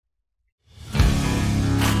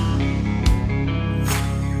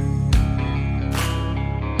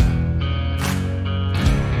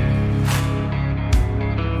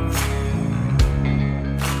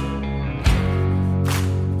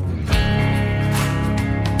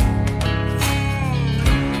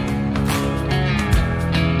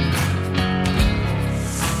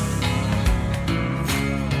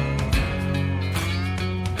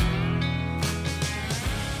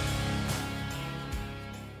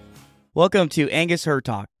Welcome to Angus Herd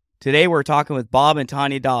Talk. Today we're talking with Bob and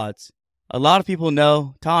Tonya Dodds. A lot of people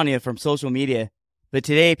know Tonya from social media, but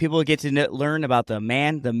today people get to learn about the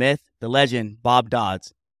man, the myth, the legend, Bob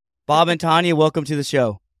Dodds. Bob and Tonya, welcome to the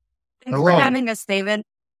show. Thanks for having us, David.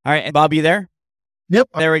 All right, Bob, you there? Yep.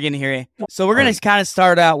 There, we can hear you. So we're going to kind of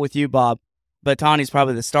start out with you, Bob, but Tanya's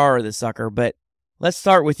probably the star of the sucker, but let's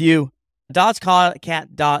start with you. Dodd's Cattle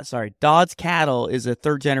is a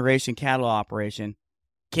third-generation cattle operation.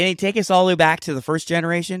 Can you take us all the way back to the first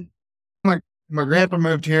generation? My grandpa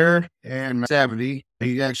moved here in 70.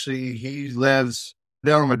 He lives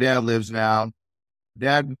down where my dad lives now.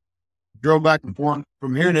 Dad drove back and forth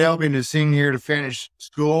from here to help me to sing here to finish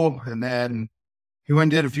school. And then he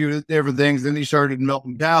went and did a few different things. Then he started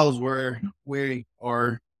milking cows where we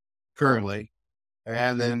are currently.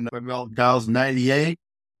 And then we milked cows in 98,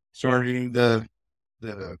 starting the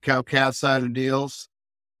cow-calf side of deals.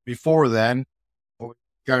 Before then,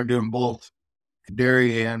 started doing both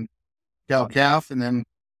dairy and cow-calf. And then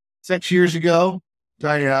 6 years ago,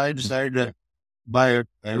 Tony and I decided to buy a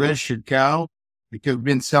registered cow because we've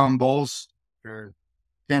been selling bulls for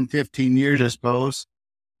 10, 15 years, I suppose.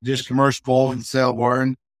 Just commercial bull and sale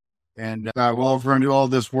barn. And well, if we're going to do all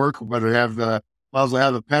this work, but we have might as well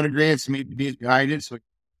have a pedigree and some beef behind it, so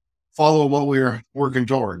follow what we're working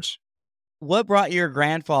towards. What brought your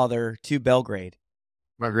grandfather to Belgrade?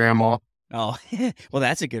 My grandma. Oh, well,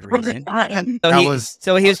 that's a good reason.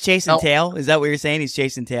 So he was chasing tail? Is that what you're saying? He's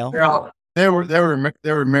chasing tail? They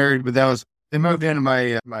were married, but they moved into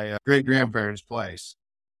my great grandparents' place.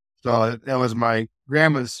 So that was my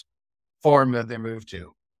grandma's farm that they moved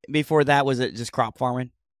to. Before that, was it just crop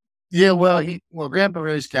farming? Yeah, well, grandpa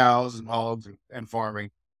raised cows and hogs and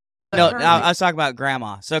farming. No, I was talking about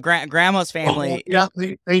grandma. So grandma's family. Yeah,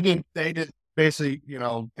 they did basically,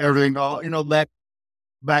 everything. All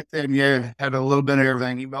back then, yeah, had a little bit of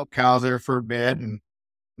everything. He milked cows there for a bit, and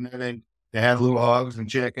then they had little hogs and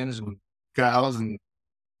chickens and cows and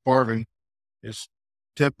farming. Just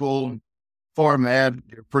typical farm. They're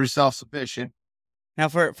pretty self-sufficient. Now,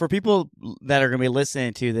 for people that are going to be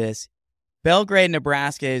listening to this, Belgrade,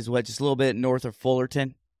 Nebraska is just a little bit north of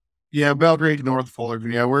Fullerton? Yeah, Belgrade, north of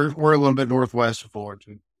Fullerton. Yeah, we're a little bit northwest of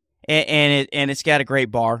Fullerton. And it's got a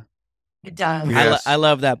great bar. It does. Yes. I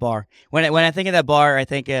love that bar. When I think of that bar, I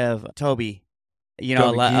think of Toby.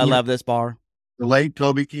 I love this bar. The late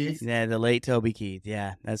Toby Keith. Yeah, the late Toby Keith.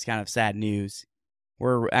 Yeah, that's kind of sad news.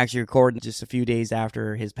 We're actually recording just a few days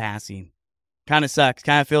after his passing. Kind of sucks.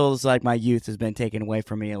 Kind of feels like my youth has been taken away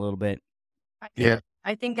from me a little bit. I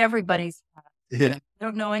think everybody's. Yeah. I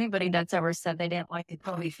don't know anybody that's ever said they didn't like the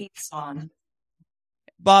Toby Keith song.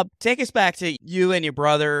 Bob, take us back to you and your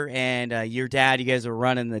brother and your dad. You guys are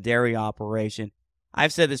running the dairy operation.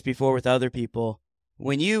 I've said this before with other people.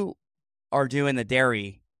 When you are doing the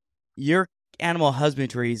dairy, your animal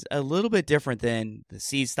husbandry is a little bit different than the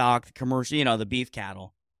seed stock, the commercial, the beef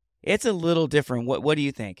cattle. It's a little different. What do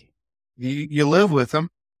you think? You live with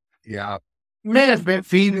them. Yeah. Man,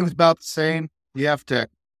 feeding is about the same. You have to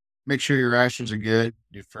make sure your rations are good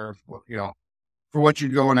for what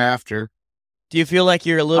you're going after. Do you feel like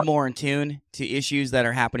you're a little more in tune to issues that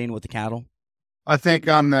are happening with the cattle? I think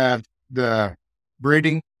on the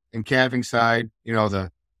breeding and calving side, the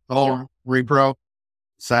whole repro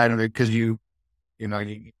side of it, because you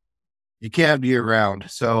calve year round,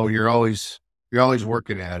 so you're always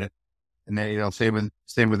working at it. And then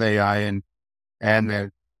same with AI and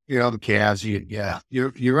the calves.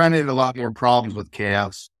 You run into a lot more problems with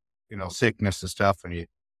calves, sickness and stuff, and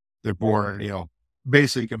they're born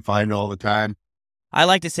basically confined all the time. I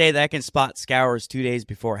like to say that I can spot scours 2 days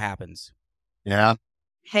before it happens. Yeah.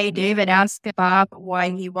 Hey, David, ask Bob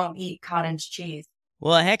why he won't eat cottage cheese.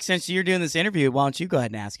 Well, heck, since you're doing this interview, why don't you go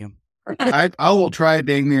ahead and ask him? I will try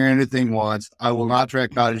dang near anything once. I will not try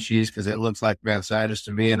cottage cheese because it looks like appendicitis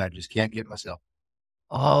to me, and I just can't get myself.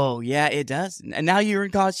 Oh, yeah, it does. And now you're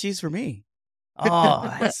in cottage cheese for me. Oh,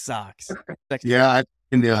 that sucks. Yeah, I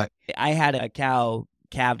can do it. I had a cow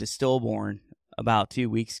calved a stillborn about 2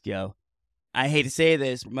 weeks ago. I hate to say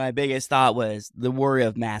this, my biggest thought was the worry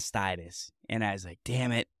of mastitis. And I was like,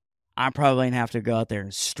 damn it, I'm probably going to have to go out there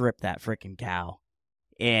and strip that freaking cow.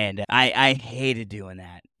 And I hated doing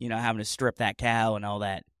that, having to strip that cow and all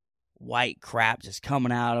that white crap just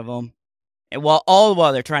coming out of them. And all the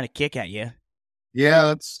while they're trying to kick at you.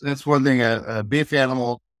 Yeah, that's one thing. A beef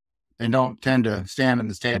animal, they don't tend to stand in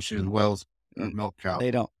the stanchion as well as a milk cow.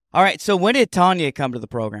 They don't. All right, so when did Tonya come to the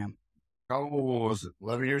program? Oh, what was it,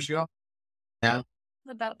 11 years ago? Yeah.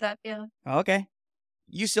 About that, yeah. Okay.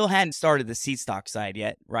 You still hadn't started the seed stock side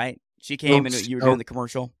yet, right? She came and you were doing the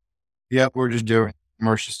commercial? Yep, we're just doing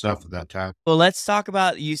commercial stuff at that time. Well, let's talk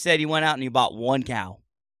about, you said you went out and you bought one cow.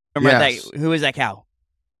 Remember Yes. that? Who is that cow?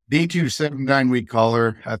 D279 we call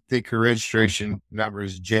her. I think her registration number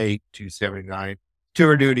is J279.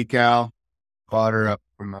 Tour duty cow. Bought her up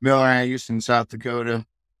from Miller Angus in South Dakota.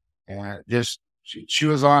 And she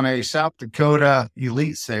was on a South Dakota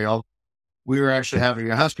elite sale. We were actually having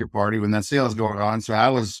a Husker party when that sale was going on. So I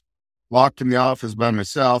was locked in the office by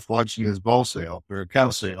myself watching this bull sale or a cow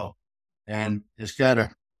sale, and just kind of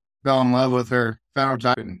fell in love with her, found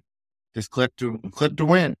her, and just clicked to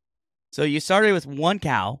win. So you started with one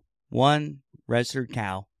cow, one registered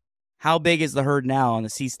cow. How big is the herd now on the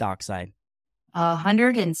C stock side?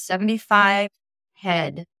 175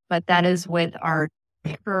 head, but that is with our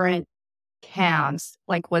current calves,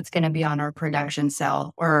 like what's going to be on our production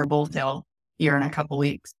sale or our bull sale here in a couple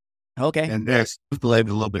weeks. Okay. And that's delayed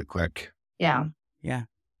a little bit quick. Yeah. Yeah.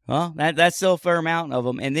 Well, that's still a fair amount of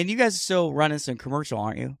them. And then you guys are still running some commercial,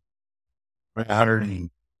 aren't you?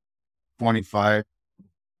 125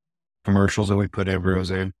 commercials that we put embryos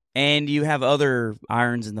in. And you have other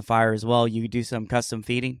irons in the fire as well. You do some custom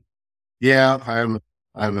feeding? Yeah,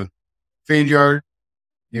 I have a feed yard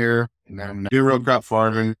here, and then do row crop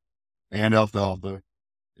farming and alfalfa.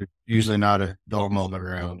 There's usually not a dull moment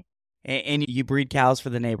around. And you breed cows for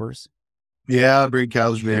the neighbors? Yeah, I breed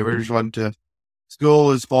cows for neighbors. Went to school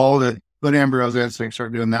this fall to put embryos in, so I can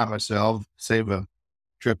start doing that myself. Save a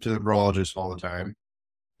trip to the virologist all the time.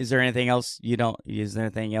 Is there anything else you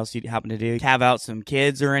happen to do? Have out some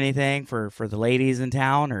kids or anything for the ladies in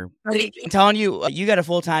town? Or I'm telling you, you got a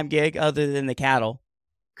full-time gig other than the cattle.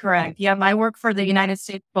 Correct. Yeah, I work for the United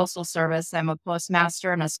States Postal Service. I'm a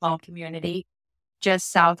postmaster in a small community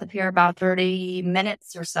just south of here, about 30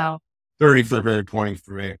 minutes or so. 30 for her, 20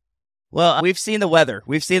 for me. Well, we've seen the weather.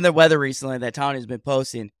 We've seen the weather recently that Tanya's been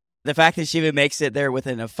posting. The fact that she even makes it there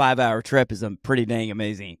within a 5-hour trip is pretty dang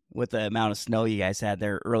amazing with the amount of snow you guys had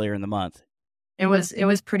there earlier in the month. It was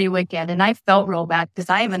pretty wicked. And I felt real bad because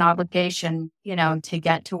I have an obligation, to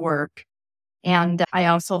get to work. And I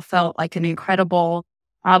also felt like an incredible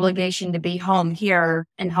obligation to be home here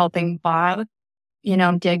and helping Bob,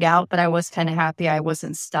 dig out. But I was kind of happy I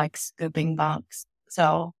wasn't stuck scooping bugs.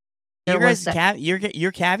 So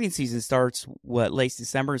your calving season starts, late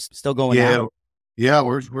December? Is still going out? Yeah,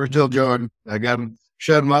 we're still going. I got them,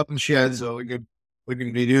 shut them up in sheds so we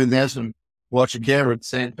can be doing this and watch the camera at the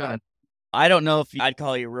same time. I don't know if I'd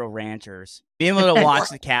call you real ranchers. Being able to watch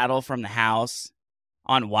the cattle from the house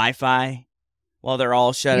on Wi-Fi while they're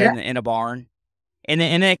all shut in a barn. And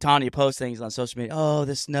then Tonya posts things on social media. Oh,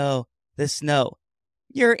 the snow.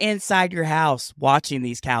 You're inside your house watching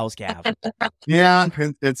these cows calve. Yeah,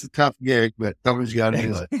 it's a tough gig, but somebody's got to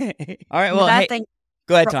do it. All right, well,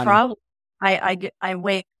 go ahead, Tonya. I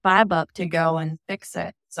wake Bob up to go and fix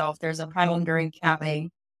it. So if there's a problem during calving,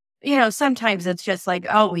 sometimes it's just like,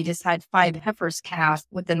 oh, we just had 5 heifers calf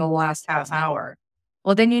within the last half hour.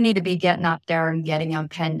 Well, then you need to be getting up there and getting them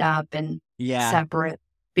penned up and separate,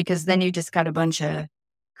 because then you just got a bunch of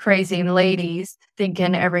crazy ladies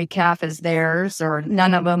thinking every calf is theirs or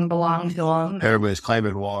none of them belong to them. Everybody's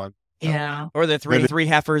claiming one. Yeah. Or the three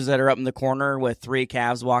heifers that are up in the corner with 3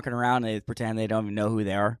 calves walking around and they pretend they don't even know who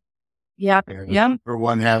they are. Yep. Yeah. Or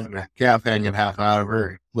one having a calf hanging half out of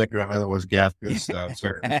her, licking on other one's calf. Good stuff,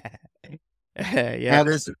 sir. Yeah,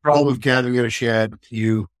 there's the problem with calving in a shed.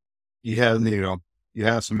 You have, you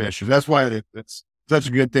have some issues. That's why it's such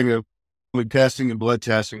a good thing of testing and blood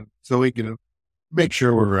testing, so we can make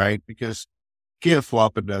sure we're right, because calf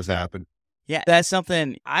flopping does happen. Yeah, that's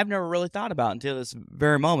something I've never really thought about until this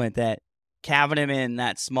very moment, that calving him in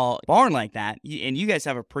that small barn like that, and you guys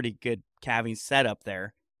have a pretty good calving setup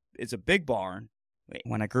there. It's a big barn.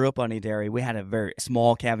 When I grew up on a dairy, we had a very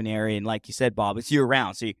small calving area, and like you said, Bob, it's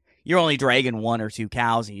year-round, so you're only dragging 1 or 2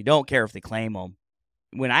 cows, and you don't care if they claim them.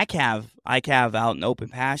 When I calve out in open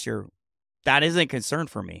pasture, that isn't a concern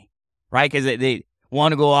for me, right? Because they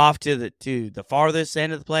want to go off to the farthest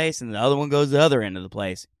end of the place, and the other one goes to the other end of the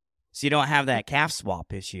place. So you don't have that calf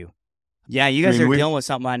swap issue. Yeah, you guys are dealing with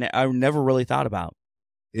something I never really thought about.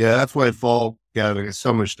 Yeah, that's why fall calving is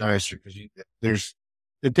so much nicer, because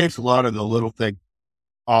it takes a lot of the little thing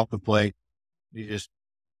off the plate. You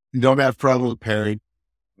don't have trouble with pairing.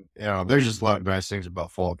 There's just a lot of nice things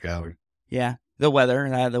about fall calving. Yeah, the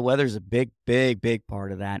weather's a big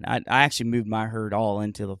part of that. I actually moved my herd all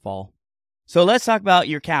into the fall. So let's talk about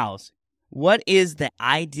your cows. What is the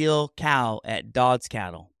ideal cow at Dodd's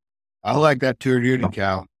Cattle? I like that tour duty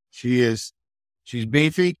cow. She's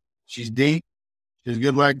beefy. She's deep. She's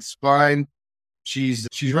good leg spine. She's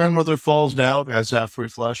running with her falls now. That's halfway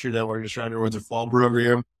flusher that we're just running with her fall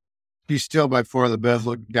program. She's still by far the best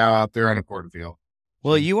looking cow out there on a cornfield.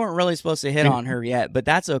 Well, you weren't really supposed to hit on her yet, but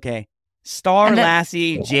that's okay. Star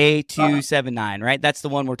Lassie J279, right? That's the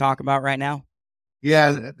one we're talking about right now?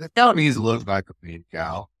 Yeah, that don't need to look like a beef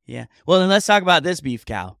cow. Yeah. Well, then let's talk about this beef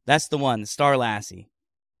cow. That's the one, the Star Lassie.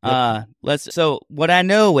 Yep. So what I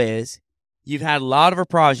know is you've had a lot of her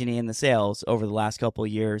progeny in the sales over the last couple of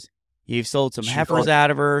years. You've sold some heifers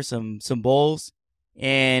out of her, some bulls,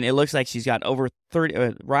 and it looks like she's got over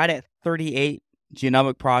 30, right at 38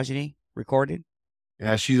 genomic progeny recorded.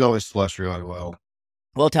 Yeah, she's always flushed really well.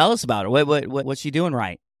 Well, tell us about her. What's she doing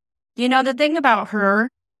right? The thing about her,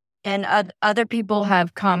 and other people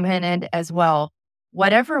have commented as well,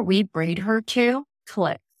 whatever we breed her to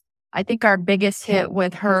clicks. I think our biggest hit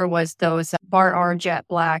with her was those Bar R Jet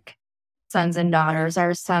Black sons and daughters.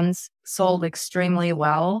 Our sons sold extremely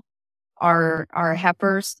well. Our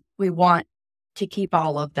heifers, we want to keep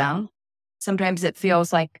all of them. Sometimes it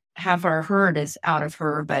feels like half our herd is out of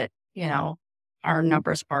her, but our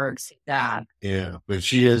numbers far exceed that. Yeah, but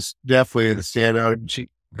she is definitely the standout.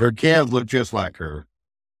 Her calves look just like her.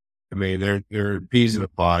 I mean, they're peas in a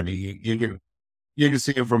pod. You can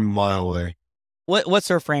see them from a mile away. What's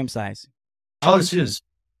her frame size? Oh,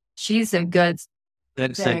 she's a good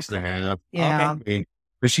 6.5. Yeah. Okay.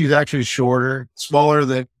 But she's actually shorter, smaller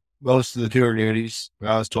than most of the tour duties.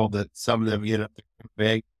 I was told that some of them get up there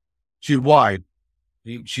big. She's wide.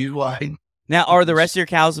 She's wide. Now, are the rest of your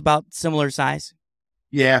cows about similar size?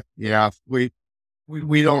 Yeah. We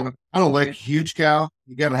don't. I don't like a huge cow.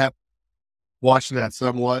 You got to have watching that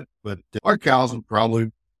somewhat. But our cows will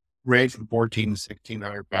probably range from 14 to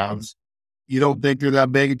 1,600 pounds. You don't think they're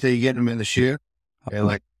that big until you get them in the chute. They're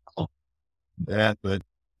like that, but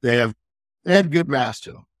they had good mass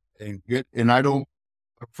to them. And I don't.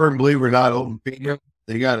 A firm believer not open feeding them.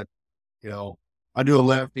 They got it. I do a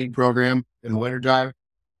left feed program in the wintertime,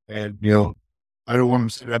 and I don't want them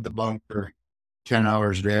sitting at the bunk for 10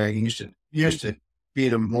 hours a day. You used to feed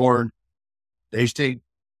them more. They stay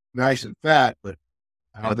nice and fat, but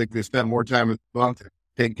I don't think they spend more time at the bunk to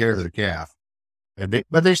take care of the calf.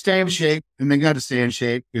 But they stay in shape, and they got to stay in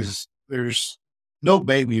shape because there's no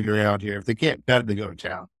baby around here. If they can't cut, they go to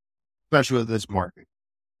town, especially with this market.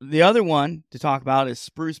 The other one to talk about is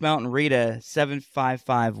Spruce Mountain Rita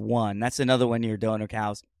 7551. That's another one of your donor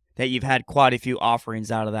cows that you've had quite a few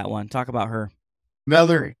offerings out of that one. Talk about her.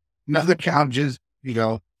 Another cow, just,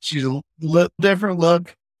 she's a little different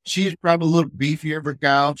look. She's probably a little beefier of a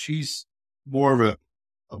cow. She's more of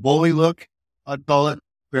a bully look, I'd call it,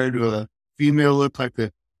 compared to a female look like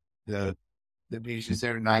the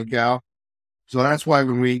B79 cow. So that's why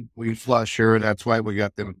when we flush her, that's why we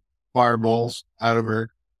got them fireballs out of her.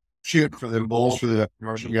 Shooting for them bulls for the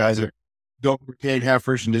commercial guys that don't retain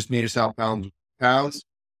heifers and just need to sell pounds.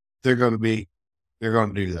 They're going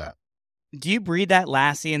to do that. Do you breed that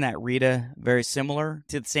Lassie and that Rita very similar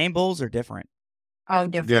to the same bulls or different? Oh,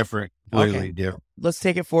 different. Different. Completely different. Let's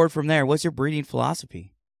take it forward from there. What's your breeding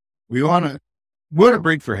philosophy? We want to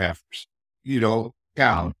breed for heifers.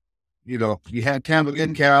 Cow. You have to have a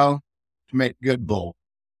good cow to make a good bull.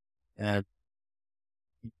 And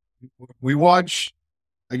we watch.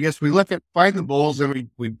 I guess we find the bulls and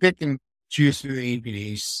we pick and choose through the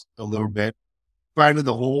EPDs a little bit, finding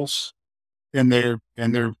the holes in their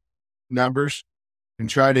numbers and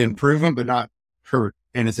try to improve them, but not hurt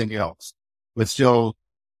anything else, but still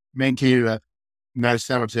maintain a nice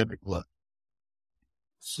phenotypic look.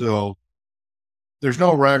 So there's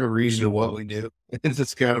no rhyme or reason to what we do. It's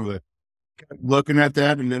just kind of looking at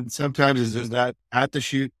that. And then sometimes it's just that at the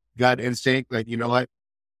shoot, gut instinct, like, what,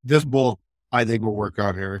 this bull, I think we'll work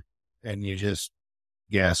on her, and you just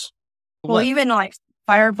guess. Well, even like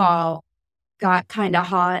Fireball got kind of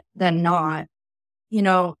hot, then not.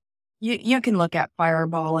 You can look at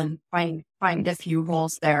Fireball and find a few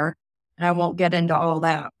holes there, and I won't get into all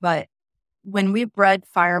that. But when we bred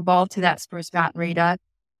Fireball to that Spruce Mountain Rita,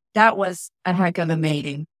 that was a heck of a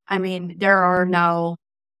mating. I mean, there are no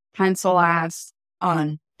pencil ass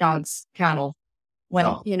on Dodd's cattle.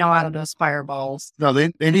 Out of those Fireballs. No,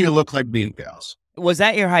 they need to look like bean cows. Was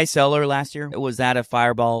that your high seller last year? Was that a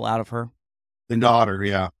Fireball out of her? The daughter,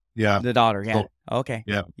 yeah. The daughter, yeah. Oh, okay.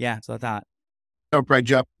 Yeah, so I thought. I'll probably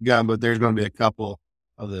jump the gun, but there's going to be a couple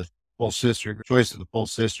of the full sister, choice of the full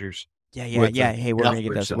sisters. Yeah. Hey, we're going to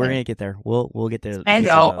get those. We're going to get there. We'll get there. I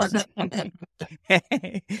know.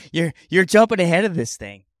 You're jumping ahead of this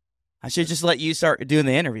thing. I should just let you start doing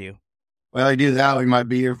the interview. Well, I do that. We might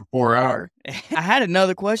be here for 4 hours. I had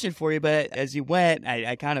another question for you, but as you went,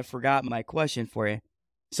 I kind of forgot my question for you.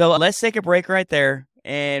 So let's take a break right there,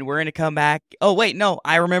 and we're going to come back. Oh, wait, no,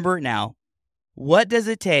 I remember it now. What does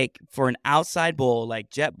it take for an outside bull like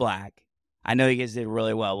Jet Black I know you guys did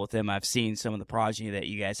really well with them. I've seen some of the progeny that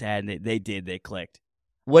you guys had, and they clicked.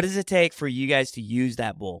 What does it take for you guys to use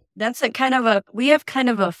that bull? That's we have kind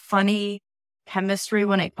of a funny chemistry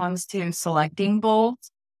when it comes to selecting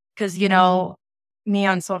bulls. Because, me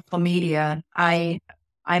on social media, I'm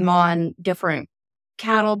on different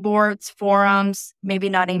cattle boards, forums, maybe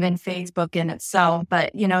not even Facebook in itself.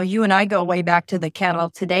 But, you and I go way back to the Cattle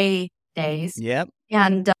Today days. Yep.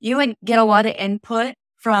 And you would get a lot of input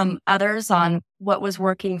from others on what was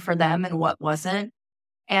working for them and what wasn't.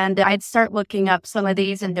 And I'd start looking up some of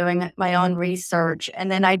these and doing my own research.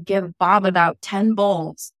 And then I'd give Bob about 10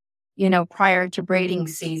 bulls, prior to breeding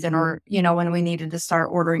season or, when we needed to start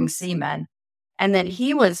ordering semen. And then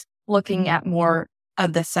he was looking at more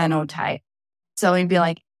of the cenotype. So he'd be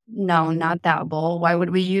like, no, not that bull. Why would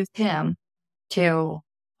we use him? To,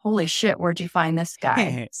 holy shit, where'd you find this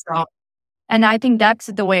guy? And I think that's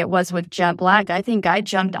the way it was with Jet Black. I think I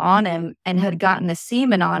jumped on him and had gotten the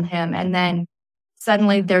semen on him. And then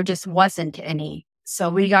suddenly there just wasn't any. So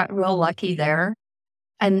we got real lucky there.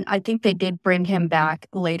 And I think they did bring him back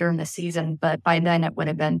later in the season, but by then it would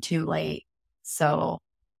have been too late. So.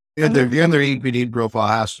 Yeah, their EPD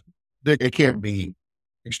profile it can't be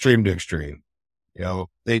extreme to extreme.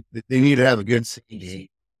 They need to have a good CD.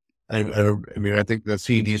 I think the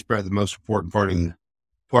CD is probably the most important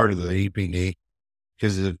part of the EPD,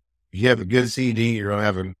 because if you have a good CD, you're not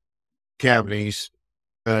having cavities,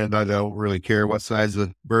 and I don't really care what size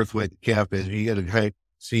the birth weight the calf is. If you get a high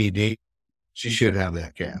CD, she should have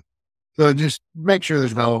that calf. So just make sure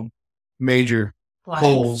there's no major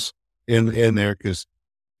holes in there, because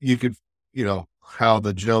you could, how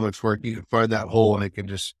the genomics work, you can find that hole and it can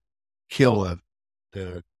just kill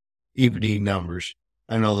the EPD numbers.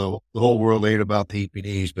 I know the whole world ain't about the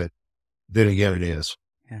EPDs, but then again, it is.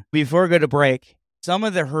 Yeah. Before we go to break, some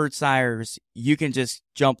of the herd sires, you can just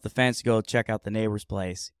jump the fence and go check out the neighbor's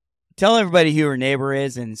place. Tell everybody who your neighbor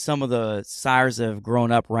is and some of the sires that have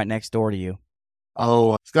grown up right next door to you.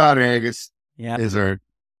 Oh, Scott Angus. Yeah.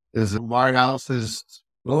 My house is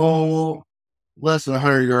less than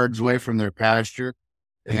 100 yards away from their pasture.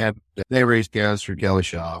 They raise calves for Kelly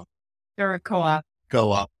Shaw. They're a co-op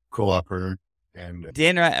herd. And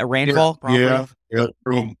Didn't a rainfall? Yeah.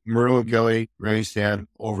 Merle Kelly raised that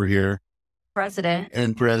over here. President.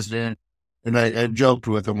 And I joked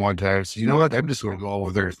with him one time. I said, you know what? I'm just going to go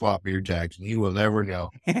over there and swap ear tags, and he will never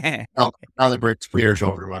know. Now they break spears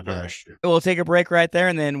over my pasture. We'll take a break right there,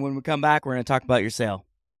 and then when we come back, we're going to talk about your sale.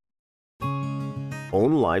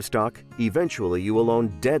 Own livestock? Eventually you will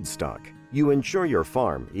own dead stock. You insure your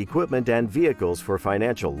farm, equipment, and vehicles for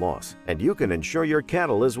financial loss, and you can insure your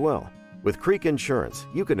cattle as well. With Creek Insurance,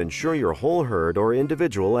 you can insure your whole herd or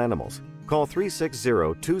individual animals. Call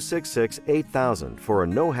 360-266-8000 for a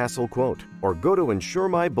no-hassle quote, or go to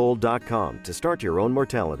insuremybull.com to start your own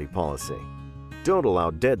mortality policy. Don't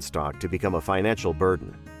allow dead stock to become a financial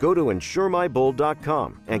burden. Go to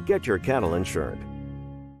insuremybull.com and get your cattle insured.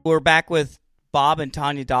 We're back with Bob and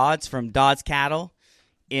Tonya Dodds from Dodds Cattle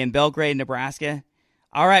in Belgrade, Nebraska.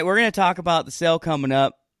 All right, we're going to talk about the sale coming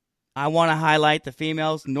up. I want to highlight the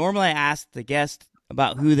females. Normally I ask the guests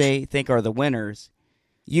about who they think are the winners.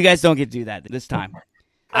 You guys don't get to do that this time.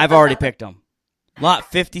 I've already picked them. Lot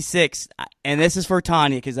 56, and this is for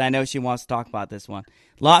Tonya because I know she wants to talk about this one.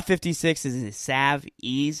 Lot 56 is Sav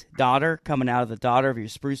E's daughter, coming out of the daughter of your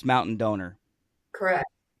Spruce Mountain donor. Correct.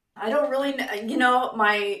 I don't really know,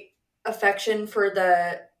 my affection for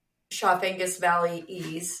the Shaw-Angus Valley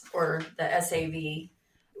E's, or the SAV.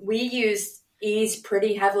 We used E's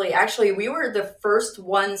pretty heavily. Actually, we were the first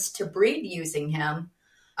ones to breed using him.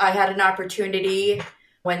 I had an opportunity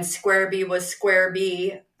when Square B was Square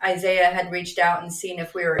B. Isaiah had reached out and seen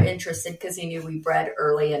if we were interested because he knew we bred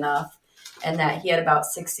early enough and that he had about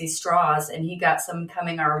 60 straws, and he got some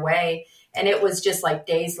coming our way. And it was just like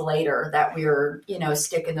days later that we were,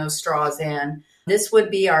 sticking those straws in. This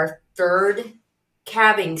would be our third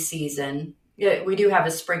calving season. We do have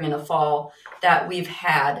a spring and a fall that we've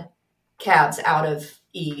had calves out of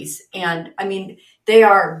E's. And I mean, they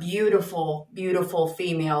are beautiful, beautiful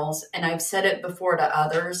females. And I've said it before to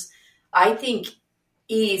others. I think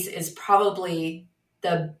E's is probably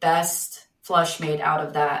the best flush mate out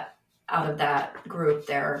of that group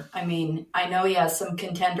there. I mean, I know he has some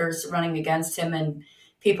contenders running against him and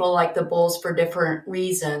people like the bulls for different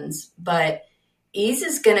reasons, but E's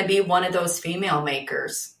is going to be one of those female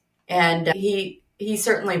makers. And he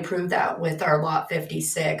certainly proved that with our lot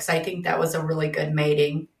 56. I think that was a really good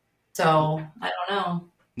mating. So I don't know.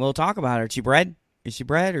 We'll talk about her. Is she bred? Is she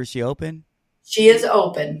bred or is she open? She is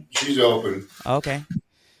open. She's open. Okay.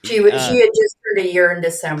 She had just turned a year in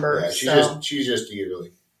December. Yeah, she's just a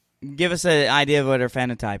yearly. Give us an idea of what her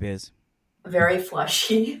phenotype is. Very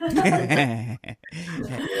fleshy.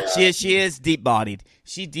 She is deep bodied.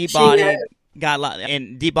 She She got a lot,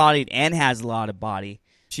 and deep bodied and has a lot of body.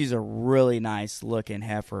 She's a really nice looking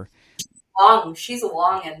heifer. She's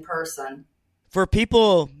long in person. For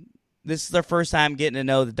people, this is their first time getting to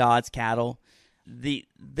know the Dodds cattle. They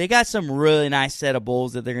got some really nice set of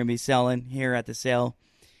bulls that they're going to be selling here at the sale.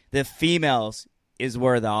 The females is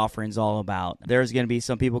where the offering's all about. There's going to be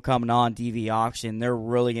some people coming on DV auction. They're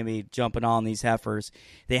really going to be jumping on these heifers.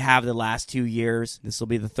 They have the last 2 years. This will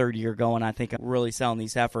be the third year going, I think, really selling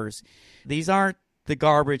these heifers. These aren't the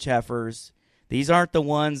garbage heifers. These aren't the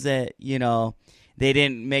ones that, they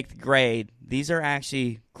didn't make the grade. These are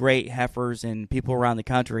actually great heifers, and people around the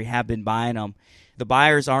country have been buying them. The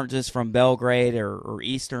buyers aren't just from Belgrade or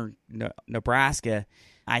eastern Nebraska.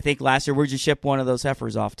 I think last year, where'd you ship one of those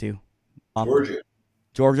heifers off to?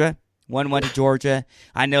 Georgia? One went to Georgia.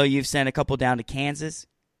 I know you've sent a couple down to Kansas.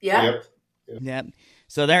 Yeah. Yep.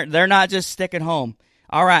 So they're not just sticking home.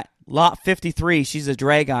 All right, lot 53. She's a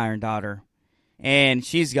drag iron daughter, and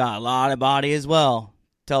she's got a lot of body as well.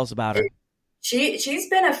 Tell us about her. She's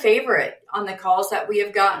been a favorite on the calls that we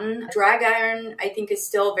have gotten. Drag iron, I think, is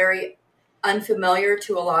still very unfamiliar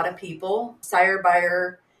to a lot of people. Sire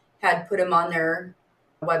Buyer had put him on their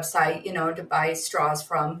website, to buy straws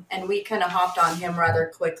from, and we kind of hopped on him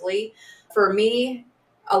rather quickly. For me,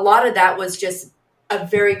 a lot of that was just a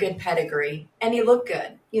very good pedigree, and he looked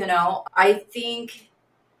good. I think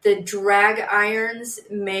the drag irons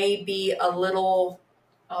may be a little,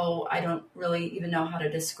 I don't really even know how to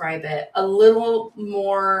describe it, a little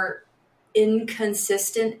more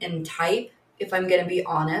inconsistent in type, if I'm going to be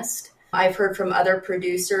honest. I've heard from other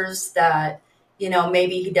producers that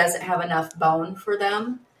maybe he doesn't have enough bone for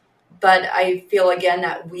them. But I feel, again,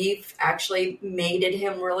 that we've actually mated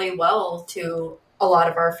him really well to a lot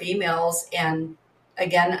of our females. And,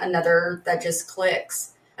 again, another that just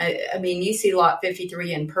clicks. I mean, you see lot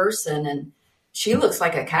 53 in person, and she looks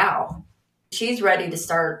like a cow. She's ready to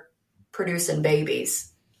start producing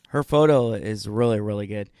babies. Her photo is really, really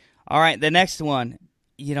good. All right, the next one.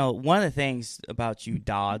 One of the things about you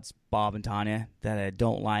Dodds, Bob and Tonya, that I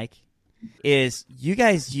don't like is you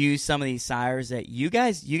guys use some of these sires that you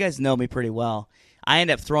guys know me pretty well. I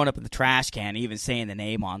end up throwing up in the trash can, even saying the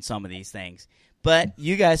name on some of these things. But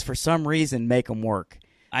you guys, for some reason, make them work.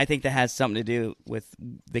 I think that has something to do with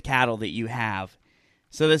the cattle that you have.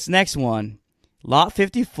 So this next one, lot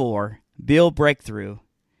 54, Bill Breakthrough.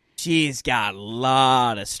 She's got a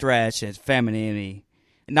lot of stretch and femininity.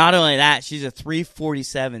 Not only that, she's a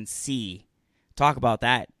 347C. Talk about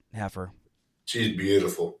that heifer. She's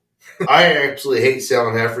beautiful. I actually hate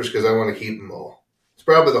selling heifers because I want to keep them all. It's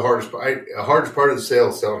probably the hardest part of the sale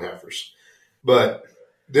is selling heifers. But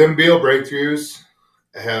them Beal breakthroughs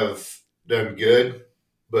have done good,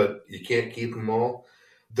 but you can't keep them all.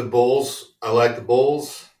 The bulls, I like the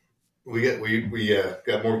bulls. We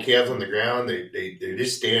got more calves on the ground. They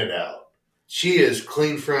just stand out. She is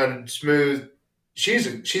clean fronted, smooth. She's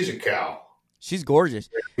a cow. She's gorgeous.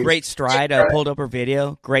 Great stride. I pulled up her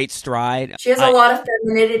video. Great stride. She has a lot of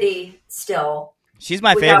femininity still. She's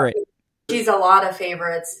my favorite. She's a lot of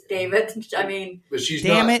favorites, David. I mean, but she's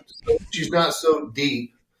not so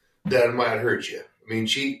deep that it might hurt you. I mean,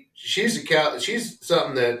 she's a cow. She's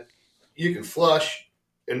something that you can flush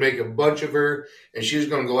and make a bunch of her, and she's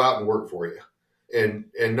going to go out and work for you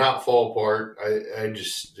and not fall apart.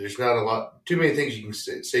 There's not too many things you can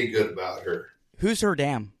say good about her. Who's her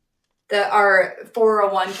dam? Our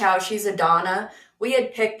 401 cow, she's a Donna. We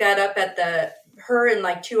had picked that up at her and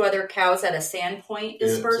like two other cows at a Sandpoint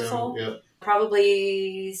dispersal,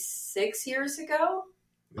 probably 6 years ago.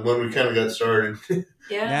 When we kind of got started.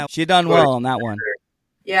 Yeah. She done well on that one.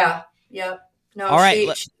 Yeah. Yep. No, all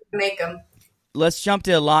right, she make them. Let's jump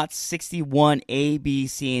to lots 61 A, B,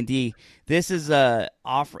 C, and D. This is a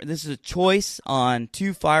choice on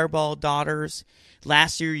 2 Fireball daughters.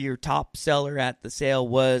 Last year, your top seller at the sale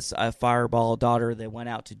was a Fireball daughter that went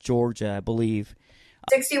out to Georgia, I believe.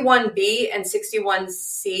 61B and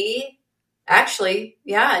 61C, actually,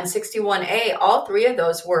 and 61A, all three of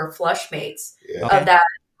those were flush mates of that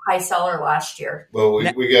high seller last year. Well,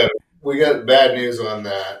 we got bad news on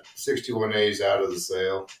that. 61A's out of the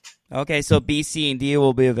sale. Okay, so B, C, and D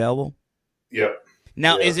will be available? Yep.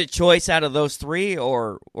 Now, is it choice out of those 3,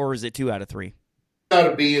 or is it 2 out of 3?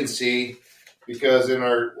 Out of B and C. Because in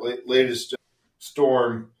our latest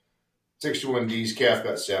storm, 61D's calf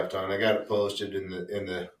got stepped on. I got it posted, and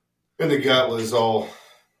the gut was all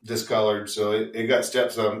discolored, so it got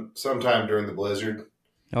stepped sometime during the blizzard.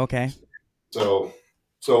 Okay. So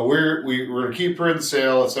we're gonna keep her in the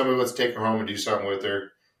sale. If somebody wants to take her home and do something with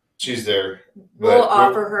her, She's there. We'll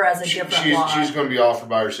offer her as a different lot. She's going to be offered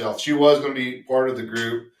by herself. She was going to be part of the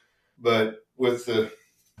group, but with the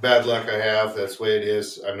bad luck I have, that's the way it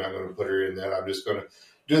is. I'm not going to put her in that. I'm just going to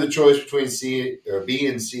do the choice between B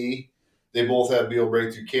and C. They both have Beal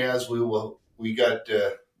breakthrough calves. We got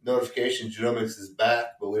notification genomics is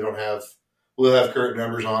back, but we'll have current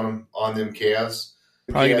numbers on them calves.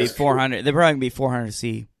 Probably gonna be 400. They're probably gonna be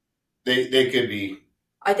 400C. They could be.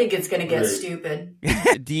 I think it's gonna get stupid.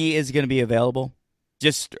 D is gonna be available,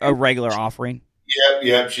 just a regular offering.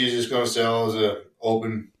 Yep. She's just gonna sell as a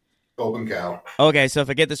open cow. Okay, so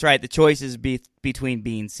if I get this right, the choice is between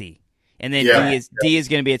B and C, and then D is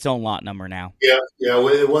gonna be its own lot number now. Yeah.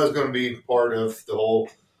 It was gonna be part of the whole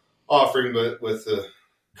offering, but with the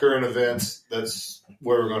current events, that's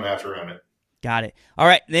where we're gonna have to run it. Got it. All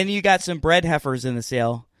right. Then you got some bred heifers in the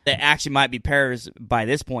sale that actually might be pairs by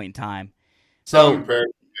this point in time. So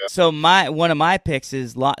one of my picks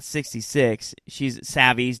is lot 66. She's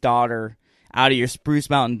Savvy's daughter out of your Spruce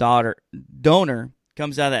Mountain donor.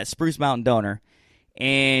 Comes out of that Spruce Mountain donor.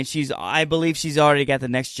 And I believe she's already got the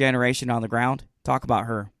next generation on the ground. Talk about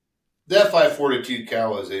her. That 542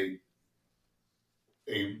 cow is a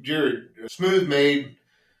smooth made,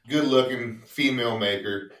 good looking female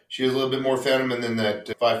maker. She has a little bit more feminine than that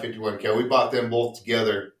 551 cow. We bought them both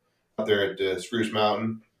together out there at Spruce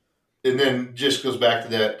Mountain. And then just goes back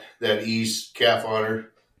to that East calf on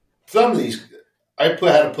her. Some of these I had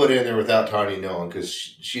to put in there without Tanya knowing because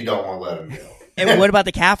she don't want to let them know. And what about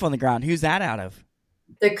the calf on the ground? Who's that out of?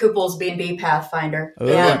 The Kooples B&B Pathfinder. Oh,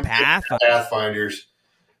 yeah. Pathfinders.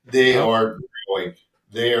 They are growing.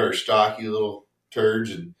 They are stocky little turds,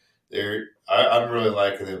 and I'm really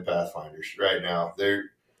liking them Pathfinders right now. They're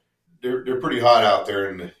pretty hot out there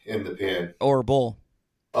in the pen. Or a bull.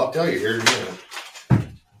 I'll tell you here in a minute.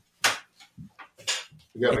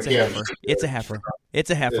 It's a heifer.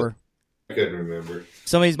 I couldn't remember.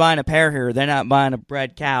 Somebody's buying a pair here. They're not buying a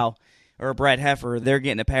bred cow or a bred heifer. They're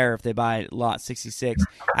getting a pair if they buy lot 66.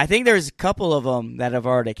 I think there's a couple of them that have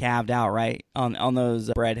already calved out, right, on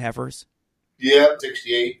those bred heifers? Yep,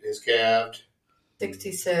 68 is calved.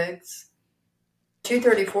 66.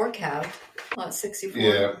 234 calved. Lot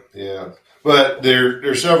 64. Yeah. But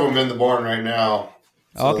there's several of them in the barn right now.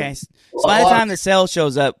 So okay. So by the time the sale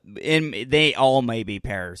shows up, they all may be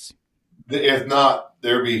pairs. If not,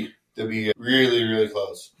 they'll be really, really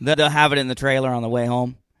close. They'll have it in the trailer on the way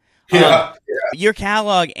home. Yeah. Your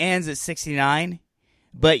catalog ends at 69,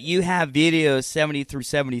 but you have videos 70 through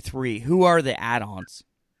 73. Who are the add-ons?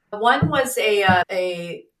 One was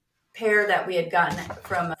a pair that we had gotten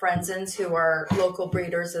from Frenzens, who are local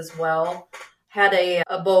breeders as well. Had a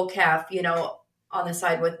bull calf, on the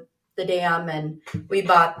side with the dam, and we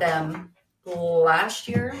bought them last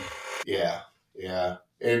year. Yeah.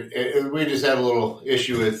 And we just had a little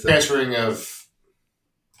issue with transferring of.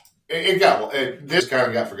 This kind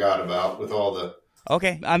of got forgot about with all the.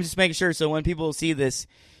 Okay, I'm just making sure. So when people see this,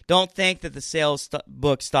 don't think that the sales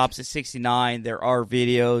book stops at 69. There are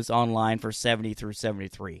videos online for 70 through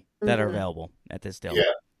 73 that are available at this deal. Yeah.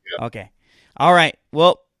 Okay. All right.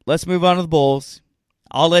 Well, let's move on to the bulls.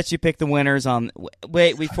 I'll let you pick the winners on.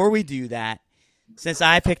 Wait, before we do that, since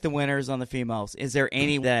I picked the winners on the females, is there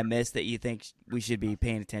any that I missed that you think we should be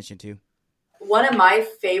paying attention to? One of my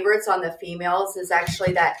favorites on the females is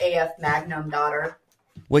actually that AF Magnum daughter.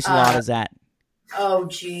 Which lot is that? Oh,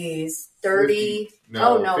 geez. 30.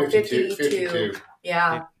 52.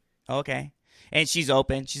 Yeah. Okay. And she's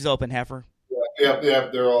open. She's open heifer.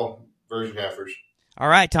 Yep. They're all virgin heifers. All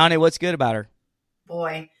right, Tanya, what's good about her?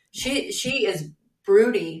 Boy, she is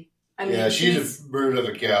broody. I mean, she's a brood of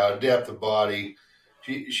a cow, depth of body.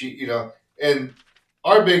 She and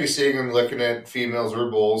our biggest thing in looking at females or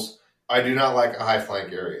bulls, I do not like a high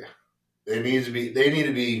flank area. They need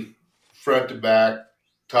to be front to back,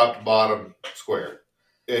 top to bottom, square.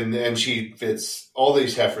 And she fits all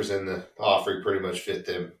these heifers in the offering pretty much fit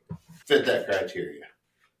that criteria.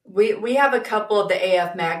 We have a couple of the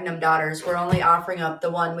AF Magnum daughters. We're only offering up the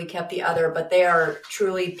one. We kept the other, but they are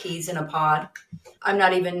truly peas in a pod.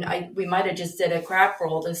 We might have just did a crap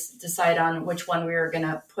roll to decide on which one we were going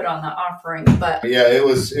to put on the offering. But yeah, it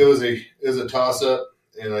was a toss up,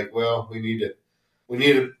 and we need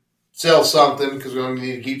to sell something because we only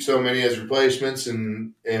need to keep so many as replacements.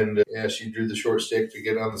 And she drew the short stick to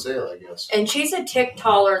get on the sale, I guess. And she's a tick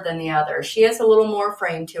taller than the other. She has a little more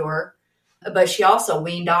frame to her. But she also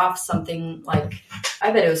weaned off something I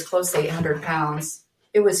bet it was close to 800 pounds.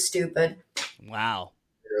 It was stupid. Wow.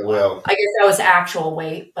 Yeah, well, I guess that was actual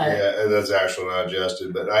weight, but yeah, that's actual, not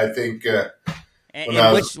adjusted. But I think.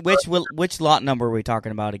 Which lot number are we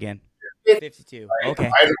talking about again? 52. Okay.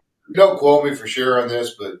 Don't quote me for sure on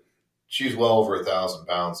this, but she's well over 1,000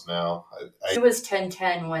 pounds now. She was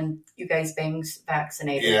 10-10 when you guys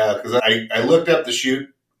vaccinated. Yeah, because I looked up the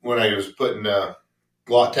chute when I was putting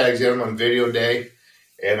lot tags in them on video day,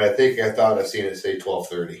 and I thought I seen it say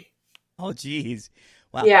 12:30. Oh, geez.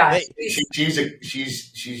 Wow. Yeah.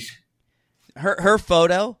 She's her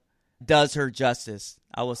photo does her justice.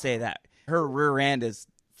 I will say that. Her rear end is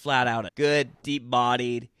flat out good, deep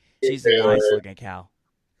bodied. She's a nice looking cow.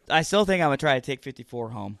 I still think I'm going to try to take 54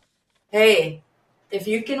 home. Hey, if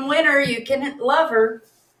you can win her, you can love her.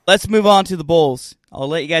 Let's move on to the bulls. I'll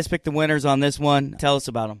let you guys pick the winners on this one. Tell us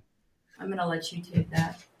about them. I'm going to let you take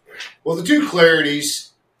that. Well, the two Clarities,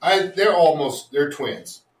 they're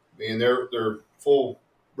twins. I mean, they're full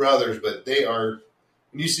brothers, but they are,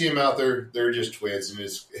 when you see them out there, they're just twins, and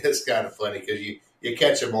it's kind of funny because you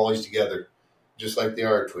catch them always together, just like they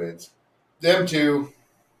are twins. Them two,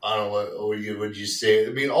 I don't know what would you say. I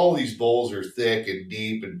mean, all these bulls are thick and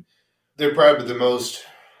deep, and they're probably the most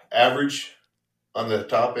average on the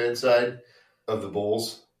top end side of the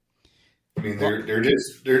bulls. I mean, they're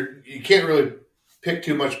you can't really pick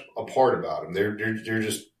too much apart about them. They're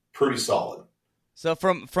just pretty solid. So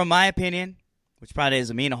from my opinion, which probably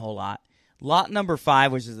doesn't mean a whole lot number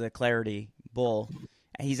 5, which is the Clarity bull,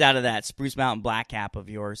 he's out of that Spruce Mountain Black Cap of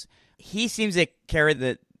yours. He seems to carry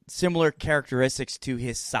the similar characteristics to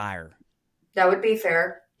his sire. That would be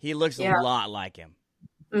fair. He looks a lot like him.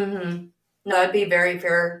 Mm-hmm. No, that'd be very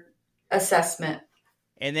fair assessment.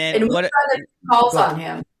 And then we've gotten a few calls on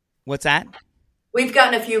him. What's that? We've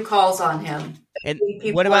gotten a few calls on him. And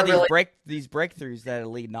what about these breakthroughs that are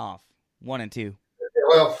leading off, 1 and 2?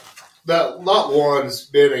 Well, that lot 1's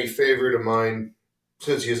been a favorite of mine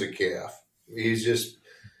since he was a calf. He's just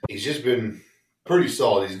been pretty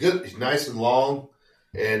solid. He's good. He's nice and long,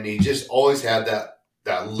 and he just always had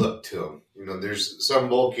that look to him. You know, there's some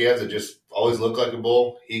bull calves that just always look like a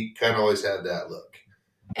bull. He kind of always had that look.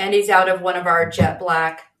 And he's out of one of our jet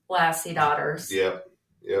black Lassie daughters. Yep.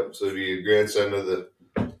 So he'd be a grandson of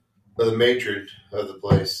the matron of the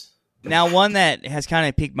place. Now, one that has kind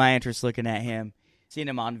of piqued my interest looking at him, seen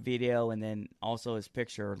him on video, and then also his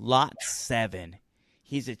picture, lot 7.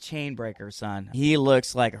 He's a chain breaker, son. He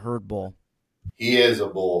looks like a herd bull. He is a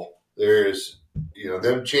bull. There's,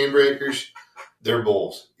 them chain breakers, they're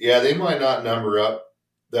bulls. Yeah, they might not number up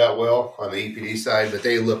that well on the EPD side, but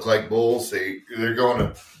they look like bulls. They're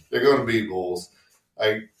going to be bulls.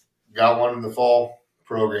 I got one in the fall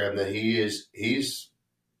program that he's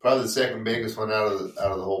probably the second biggest one out of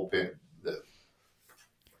the whole pin.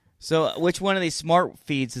 So, which one of these smart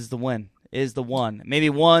feeds is the one? Maybe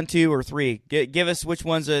 1, 2, or 3. Give us which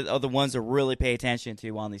ones are the ones to really pay attention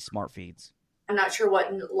to on these smart feeds. I'm not sure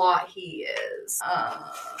what lot he is.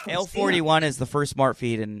 L41 is the first smart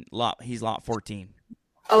feed, and he's lot 14.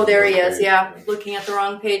 Oh, there he is. Yeah, looking at the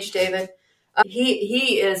wrong page, David.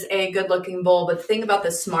 He is a good-looking bull, but the thing about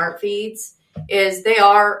the smart feeds is they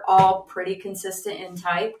are all pretty consistent in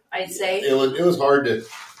type, I'd say. It was hard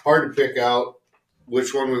to pick out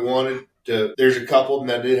which one we wanted. There's a couple of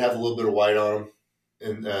them that did have a little bit of white on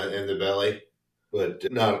them in the belly, but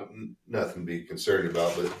nothing to be concerned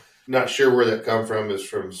about. But not sure where that come from. Is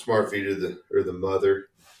from smart feed or the mother,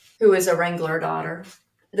 who is a Wrangler daughter.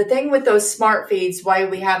 The thing with those smart feeds, why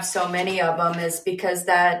we have so many of them, is because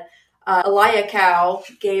that Elia cow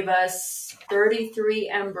gave us 33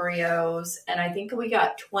 embryos, and I think we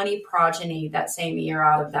got 20 progeny that same year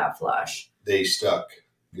out of that flush. They stuck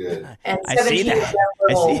good. And I see that.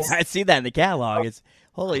 I see that in the catalog. It's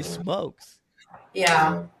holy smokes.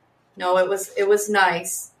 Yeah. No, it was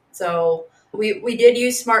nice. So we did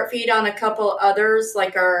use smart feed on a couple others,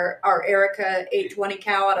 like our Erica 820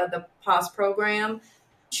 cow out of the POS program.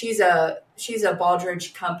 She's a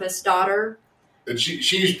Baldridge Compass daughter. And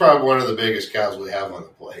she's probably one of the biggest cows we have on the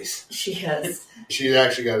place. She is. She's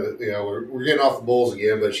actually got we're getting off the bulls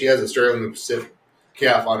again, but she has a Sterling Pacific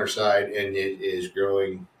calf on her side, and it is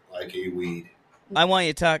growing like a weed. I want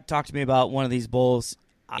you to talk to me about one of these bulls.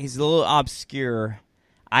 He's a little obscure.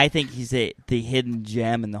 I think he's the hidden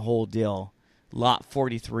gem in the whole deal. Lot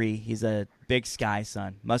 43. He's a Big Sky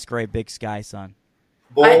son. Musgrave Big Sky son.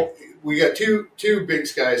 Bull. We got two Big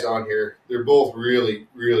Skies on here. They're both really,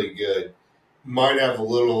 really good. Might have a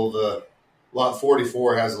little of a lot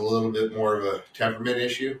 44 has a little bit more of a temperament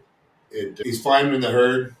issue. He's fine in the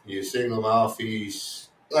herd. You single him off. He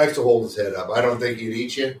likes to hold his head up. I don't think he'd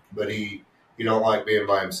eat you, but he don't like being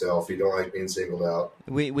by himself. He don't like being singled out.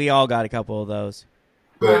 We all got a couple of those.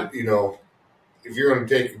 But, if you're going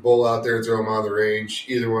to take a bull out there and throw him on the range,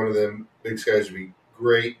 either one of them Big Skies would be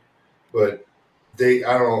great. But I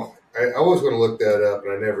don't know. I always want to look that up,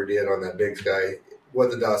 and I never did on that Big Sky,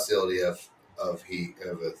 what the docility of of the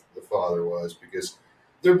father was, because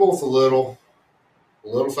they're both a little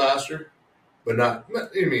faster, but not.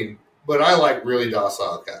 I mean, but I like really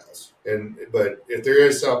docile cows. But if there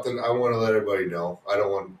is something, I want to let everybody know. I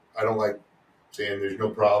don't like saying there's no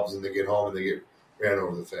problems and they get home and they get ran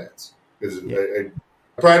over the fence, because I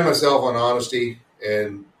pride myself on honesty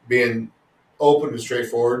and being open and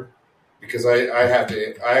straightforward, because I got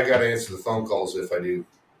to answer the phone calls if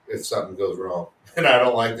something goes wrong, and I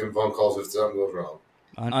don't like them phone calls if something goes wrong.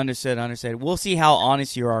 Understood. We'll see how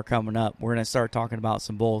honest you are coming up. We're going to start talking about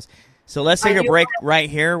some bulls. So let's take a break right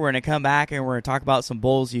here. We're going to come back and we're going to talk about some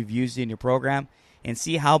bulls you've used in your program and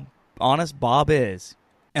see how honest Bob is.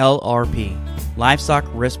 LRP, Livestock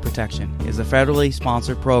Risk Protection, is a federally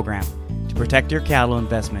sponsored program to protect your cattle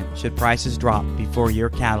investment should prices drop before your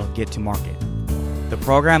cattle get to market. The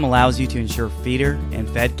program allows you to insure feeder and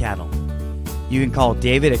fed cattle. You can call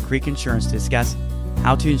David at Creek Insurance to discuss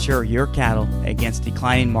how to insure your cattle against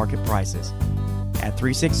declining market prices at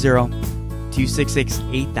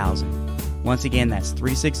 360-266-8000. Once again, that's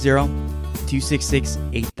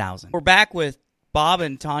 360-266-8000. We're back with Bob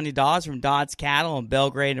and Tonya Dodds from Dodds Cattle in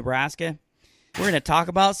Belgrade, Nebraska. We're going to talk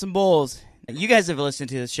about some bulls. You guys have listened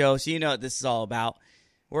to the show, so you know what this is all about.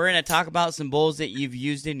 We're going to talk about some bulls that you've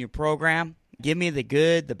used in your program. Give me the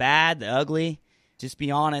good, the bad, the ugly. Just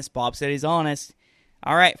be honest. Bob said he's honest.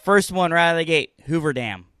 All right, first one right out of the gate, Hoover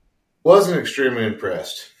Dam. Wasn't extremely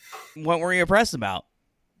impressed. What were you impressed about?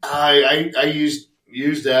 I used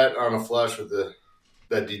that on a flush with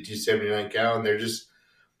that D279 cow, and they're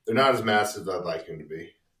not as massive as I'd like them to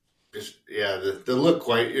be. They look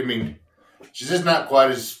quite. I mean, she's just not quite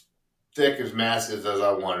as thick, as massive as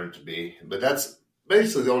I want her to be. But that's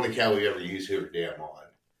basically the only cow we ever use Hoover Dam on.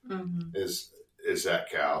 Mm-hmm. Is that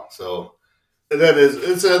cow. So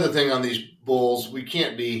it's the other thing on these bulls. We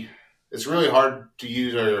can't be. It's really hard to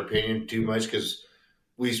use our opinion too much, because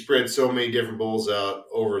we spread so many different bulls out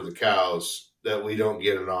over the cows that we don't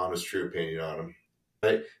get an honest, true opinion on them.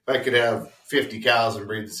 If I could have 50 cows and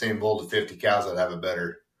breed the same bull to 50 cows, I'd have a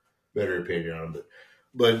better opinion on them.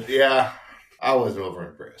 But yeah, I wasn't over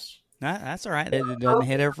impressed. That's all right. It doesn't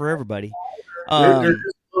hit her for everybody. They're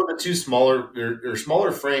just a little bit too smaller. They're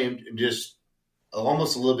smaller framed and just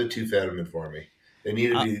almost a little bit too feminine for me. They need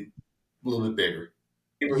to be a little bit bigger.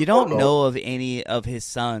 You don't know of any of his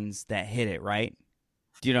sons that hit it, right?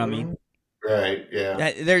 Do you know what I mean? Right,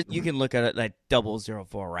 yeah. You can look at it like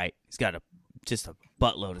 004, right? He's got just a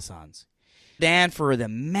buttload of sons. Dan, for the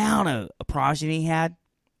amount of progeny he had,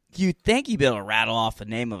 you'd think you'd be able to rattle off the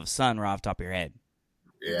name of a son right off the top of your head.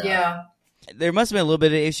 Yeah. There must have been a little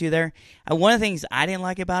bit of issue there. And one of the things I didn't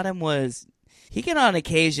like about him was he can on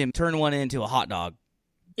occasion turn one into a hot dog.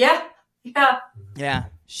 Yeah. Yeah.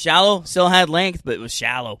 Shallow, still had length, but it was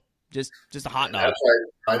shallow. Just a hot dog. That's right.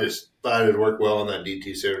 I just thought it'd work well on that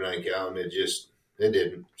DT79 cow, and it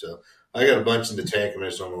didn't. So I got a bunch in the tank, and I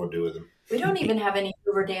just don't know what to do with them. We don't even have any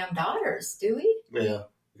Hoover Dam daughters, do we? Yeah,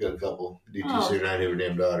 we got a couple DT79 Hoover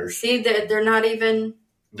Dam daughters. See, they're not even.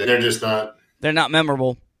 They're just not. They're not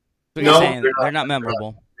memorable. No, they're not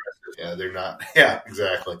memorable. Yeah, they're not. Yeah,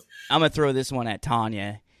 exactly. I'm gonna throw this one at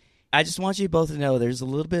Tonya. I just want you both to know there's a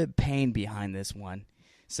little bit of pain behind this one.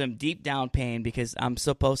 Some deep down pain, because I'm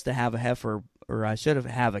supposed to have a heifer, or I should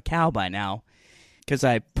have a cow by now, because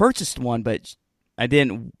I purchased one, but I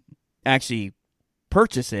didn't actually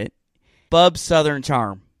purchase it. Bub's Southern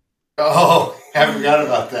Charm. Oh, I forgot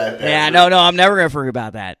about that. Yeah, no, I'm never going to forget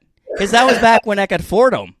about that, because that was back when I could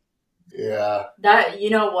afford them. Yeah. That,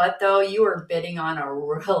 you know what, though? You were bidding on a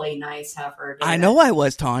really nice heifer. I know I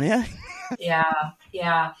was, Tonya.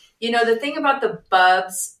 Yeah. You know, the thing about the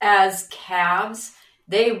Bubs as calves,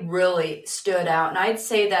 they really stood out. And I'd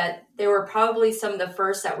say that they were probably some of the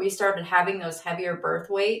first that we started having those heavier birth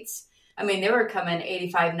weights. I mean, they were coming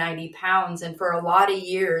 85, 90 pounds. And for a lot of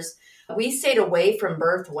years, we stayed away from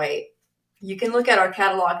birth weight. You can look at our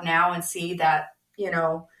catalog now and see that, you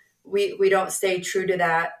know, we don't stay true to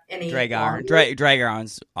that anymore. Drag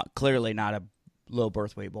Iron's clearly not a low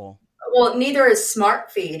birth weight bull. Well, neither is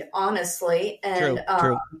Smart Feed, honestly. And,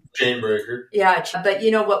 True. Chainbreaker. Yeah, but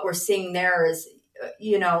you know what we're seeing there is,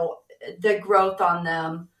 you know, the growth on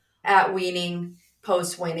them at weaning,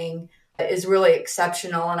 post-weaning is really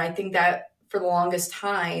exceptional. And I think that for the longest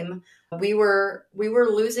time, we were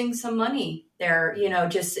losing some money there, you know,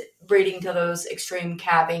 just breeding to those extreme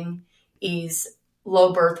calving ease,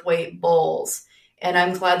 low birth weight bulls. And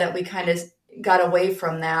I'm glad that we kind of got away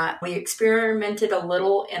from that. We experimented a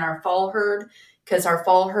little in our fall herd, because our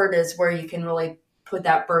fall herd is where you can really put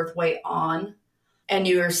that birth weight on. And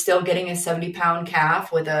you are still getting a 70-pound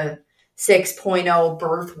calf with a 6.0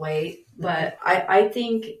 birth weight. But I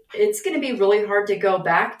think it's going to be really hard to go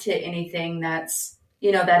back to anything that's,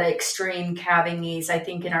 that extreme calving knees, I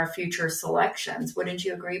think, in our future selections. Wouldn't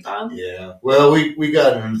you agree, Bob? Yeah. Well, we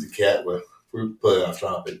got into the cat. Well, we're putting off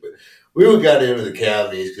topic, but we got into the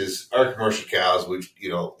calf knees because our commercial cows,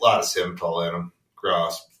 a lot of Simmental in them,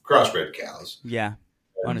 crossbred cows. Yeah.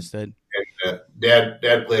 Understood. And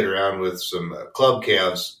Dad played around with some club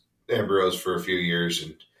calves, embryos for a few years,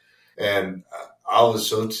 and I was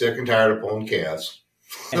so sick and tired of pulling calves.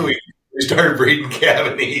 So we started breeding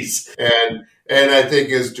calvinies, and I think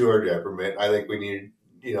it's to our detriment. I think we need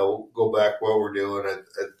go back what we're doing.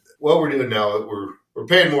 What we're doing now, we're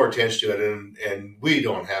paying more attention to it, and we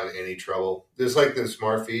don't have any trouble. Just like the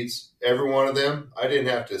smart feeds, every one of them, I didn't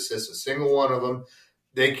have to assist a single one of them.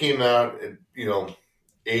 They came out at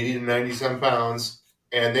 80 to 90 some pounds,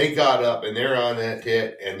 and they got up and they're on that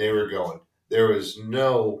tit and they were going. There was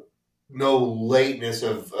no lateness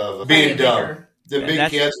of being dumb. The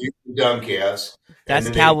big calves, the dumb calves. That's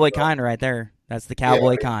cowboy kind right there. That's the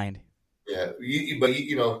cowboy kind. Yeah, but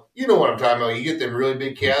you know what I'm talking about. You get them really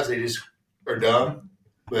big calves, they just are dumb.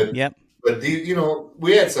 But yep. But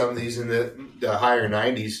we had some of these in the higher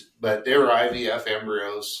 90s, but they were IVF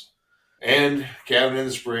embryos and calving in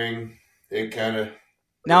the spring. They kind of.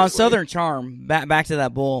 Now, in Southern Charm, back to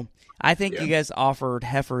that bull, I think you guys offered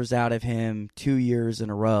heifers out of him 2 years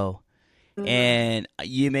in a row, and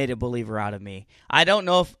you made a believer out of me. I don't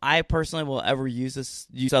know if I personally will ever use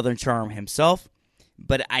Southern Charm himself,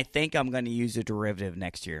 but I think I'm going to use a derivative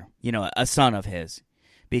next year, a son of his,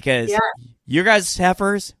 because your guys'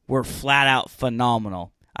 heifers were flat out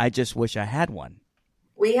phenomenal. I just wish I had one.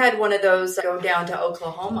 We had one of those go down to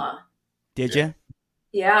Oklahoma. Did you?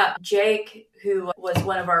 Yeah, Jake, who was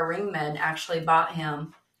one of our ringmen, actually bought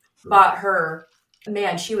her.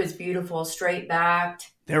 Man, she was beautiful, straight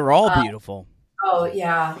backed. They were all beautiful. Oh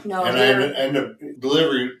yeah, no. And the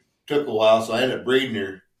delivery took a while, so I ended up breeding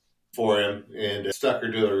her for him and stuck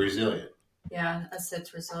her to a Resilient. Yeah, a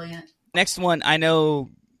sit's Resilient. Next one, I know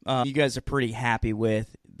you guys are pretty happy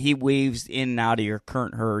with. He weaves in and out of your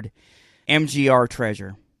current herd. MGR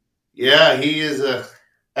Treasure. Yeah, he is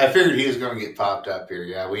I figured he was going to get popped up here.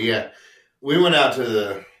 Yeah, we went out to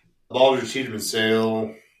the Baldridge Tiedemann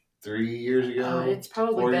sale 3 years ago. It's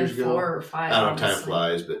probably been 4 or 5. I don't know, time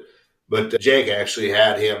flies, but Jake actually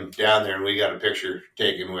had him down there, and we got a picture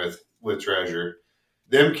taken with Treasure.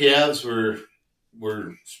 Them calves were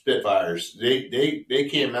Spitfires. They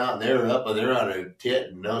came out and they were up and they're on a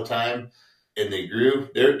tit in no time, and they grew.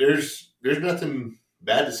 There's nothing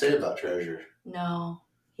bad to say about Treasure. No.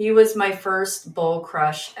 He was my first bull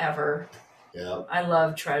crush ever. Yeah. I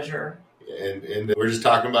love Treasure. And we're just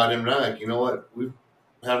talking about him now. Like, you know what? We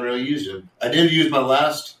haven't really used him. I did use my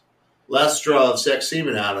last straw of sex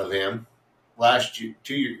semen out of him last year,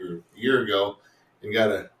 a year ago, and got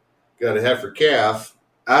a heifer calf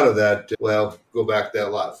out of that. Well, go back to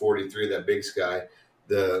that lot 43, that Big Sky.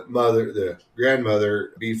 The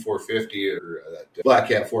grandmother B450 or that Black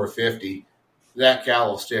Cat 450. That cow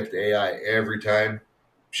will stick to AI every time.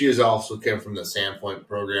 She has also come from the Sandpoint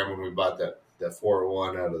program when we bought that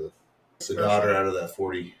 401 out of the daughter out of that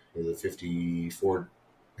 40 or the 54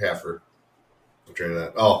 heifer. I'm trying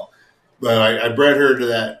that. Oh, but I bred her to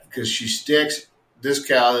that because she sticks. This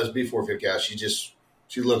cow, this B450 cow,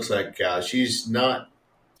 she looks like a cow. She's a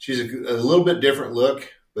little bit different look,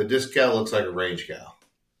 but this cow looks like a range cow.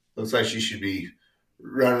 Looks like she should be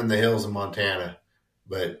running the hills of Montana,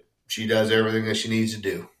 but she does everything that she needs to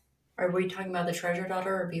do. Are we talking about the Treasure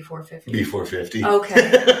Daughter or B450? B450. Okay.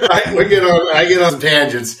 I get on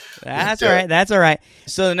tangents. That's all right. That's all right.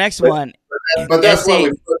 So the next one. But that's why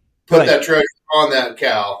we put that Treasure on that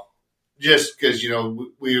cow, just because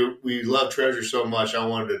we love Treasure so much. I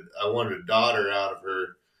wanted a daughter out of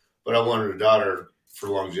her, but I wanted a daughter for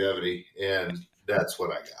longevity, and that's what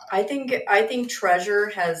I got. I think Treasure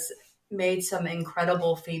has made some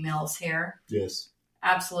incredible females here. Yes.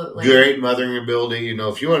 Absolutely. Great mothering ability.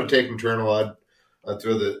 If you want to take maternal, I'd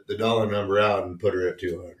throw the dollar number out and put her at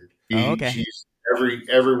 200. Okay. She's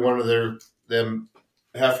every one of them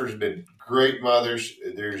heifers have been great mothers.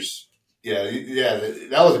 That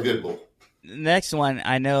was a good bull. Next one,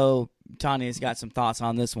 I know Tonya's got some thoughts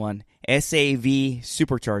on this one. SAV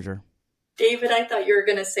Supercharger. David, I thought you were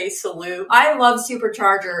going to say Salute. I love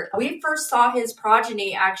Supercharger. We first saw his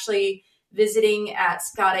progeny actually visiting at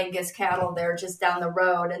Scott Angus Cattle there just down the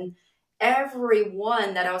road. And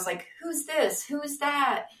everyone that I was like, who's this? Who's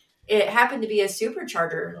that? It happened to be a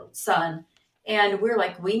Supercharger son. And we're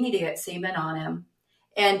like, we need to get semen on him.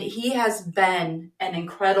 And he has been an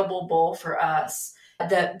incredible bull for us.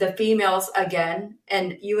 The females, again,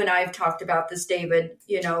 and you and I have talked about this, David,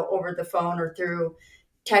 over the phone or through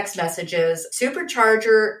text messages.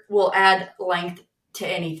 Supercharger will add length to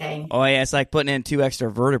anything. Oh yeah, it's like putting in 2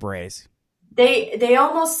 extra vertebrae. They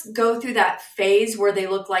almost go through that phase where they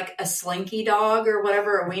look like a slinky dog or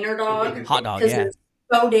whatever, a wiener dog. Hot dog, because yeah. they're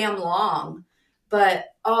so damn long. But,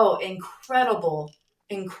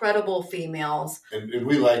 incredible females. And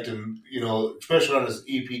we liked him, especially on his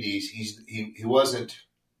EPDs. He wasn't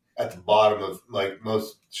at the bottom of like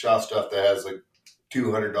most shop stuff that has like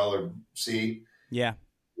 $200 C. Yeah.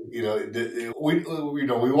 We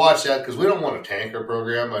watch that because we don't want to tank our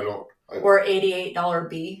program. Or $88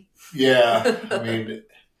 B. Yeah, I mean,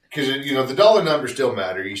 because the dollar numbers still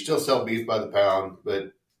matter. You still sell beef by the pound,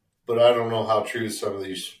 but I don't know how true some of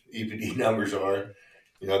these EPD numbers are.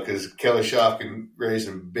 Because Kelly Schaaf can raise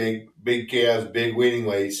some big calves, big weaning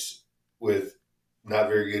weights with not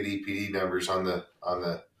very good EPD numbers on the.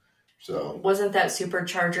 So wasn't that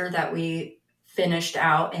Supercharger that we finished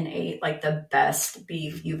out and ate like the best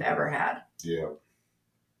beef you've ever had? Yeah.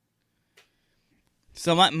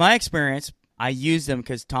 So my experience, I used them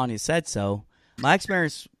because Tonya said so. My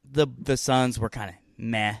experience, the sons were kind of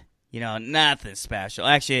meh, nothing special.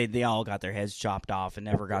 Actually, they all got their heads chopped off and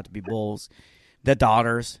never got to be bulls. The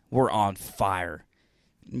daughters were on fire.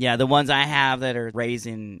 Yeah, the ones I have that are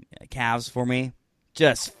raising calves for me,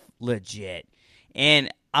 just legit. And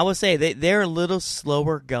I would say they're a little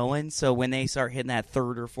slower going, so when they start hitting that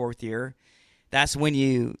 3rd or 4th year, that's when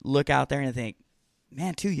you look out there and think,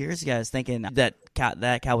 man, 2 years ago I was thinking that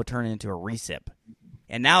cow would turn into a recip.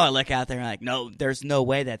 And now I look out there and I'm like, no, there's no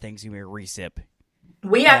way that thing's going to be a recip.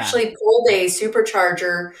 We actually pulled a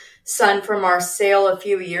Supercharger son from our sale a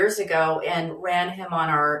few years ago and ran him on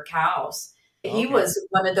our cows. Okay. He was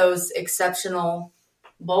one of those exceptional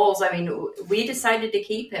bulls. I mean, we decided to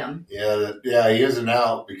keep him. Yeah, he isn't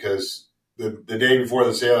out because the day before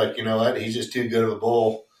the sale, like, you know what, he's just too good of a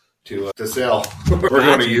bull to sell. We're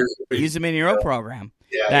going to use him in your own program.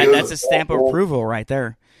 Yeah, that's a stamp of approval right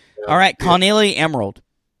there. Yeah. All right, Cornelia Emerald.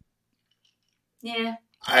 Yeah.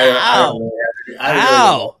 I love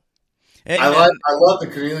the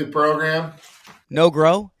Cornelia program. No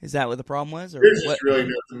grow? Is that what the problem was? Or there's just really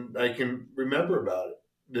nothing I can remember about it.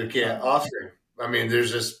 The cat offspring. I mean,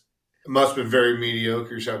 there's just it must have been very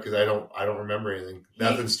mediocre or something because I don't remember anything.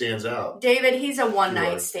 Nothing stands out. David, he's a one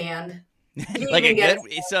night stand. Like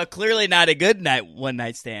it's clearly not a good one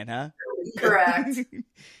night stand, huh? Correct.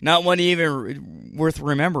 Not one even worth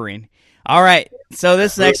remembering. All right, so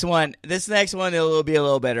this next one, it will be a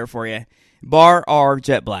little better for you. Bar R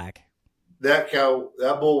Jet Black. That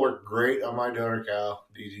bull worked great on my donor cow,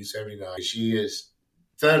 DD79. She is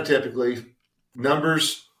phenotypically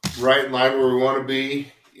numbers right in line where we want to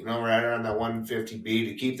be. Right around that 150B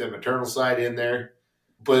to keep the maternal side in there.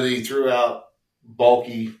 But he threw out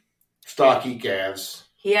bulky, stocky calves.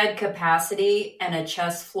 He had capacity and a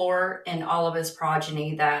chest floor in all of his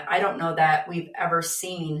progeny that I don't know that we've ever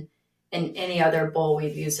seen in any other bull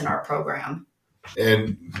we've used in our program.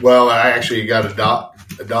 And, well, I actually got a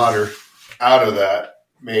daughter out of that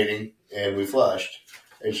mating, and we flushed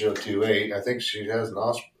H028. I think she has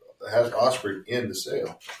offspring in the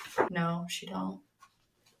sale. No, she don't.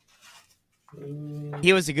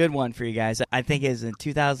 He was a good one for you guys. I think it was in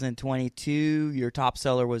 2022. Your top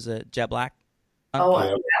seller was a Jet Black. Oh,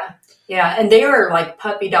 yeah. Yeah, and they were like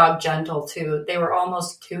puppy dog gentle, too. They were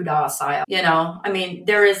almost too docile. I mean,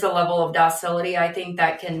 there is a level of docility, I think,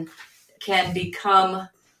 that can become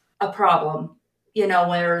a problem,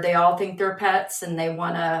 where they all think they're pets and they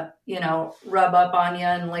want to, rub up on you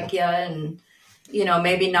and lick you and,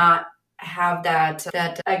 maybe not have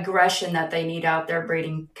that aggression that they need out there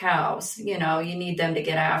breeding cows. You need them to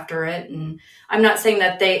get after it. And I'm not saying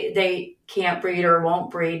that they can't breed or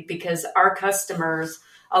won't breed, because our customers,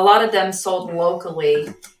 a lot of them sold locally,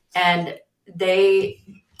 and they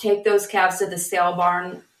take those calves to the sale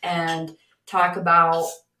barn and talk about,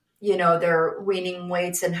 their weaning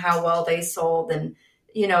weights and how well they sold. And,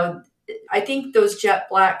 I think those Jet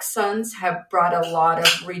Black sons have brought a lot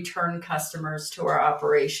of return customers to our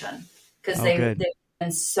operation, because they've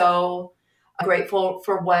been so grateful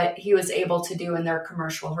for what he was able to do in their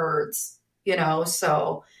commercial herds,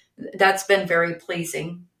 so that's been very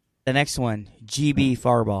pleasing. The next one, GB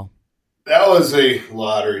Fireball. That was a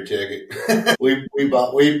lottery ticket.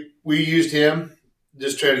 we used him,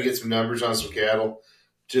 just trying to get some numbers on some cattle.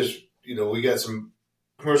 Just, we got some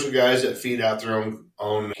commercial guys that feed out their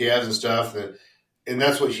own calves and stuff. And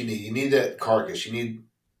that's what you need. You need that carcass. You need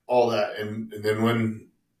all that. And then when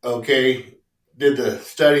did the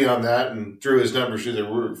study on that and threw his numbers through the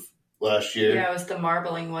roof last year. Yeah, it was the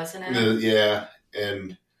marbling, wasn't it? Yeah.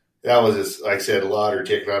 And that was just, like I said, a lottery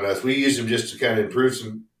ticket on us. We used him just to kind of improve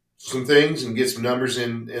some things and get some numbers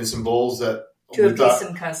in some bulls that to appease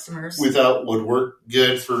some customers we thought would work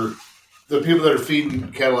good for the people that are feeding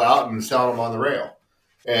cattle out and selling them on the rail.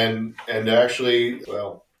 And actually,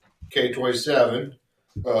 well, K27,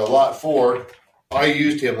 lot 4, I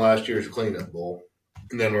used him last year as a cleanup bull,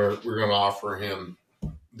 and then we're going to offer him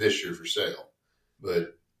this year for sale.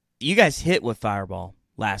 But you guys hit with Fireball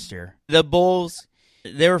last year. The bulls,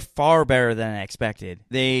 they were far better than I expected.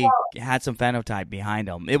 They had some phenotype behind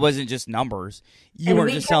them. It wasn't just numbers. You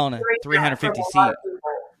weren't just selling a 350 seat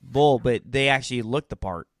bull, but they actually looked the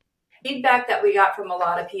part. Feedback that we got from a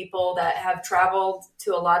lot of people that have traveled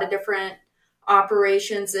to a lot of different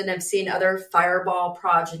operations and have seen other Fireball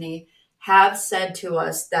progeny have said to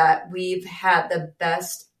us that we've had the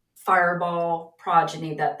best Fireball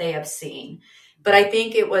progeny that they have seen. But I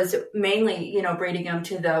think it was mainly, breeding them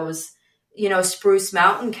to those, spruce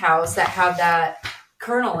mountain cows that have that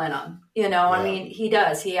kernel in them. I mean, he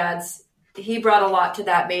does. He brought a lot to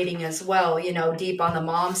that mating as well, deep on the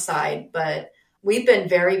mom side. But we've been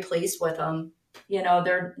very pleased with them.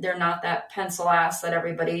 They're not that pencil ass that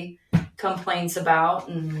everybody complains about.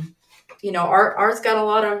 And, ours got a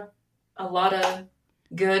lot of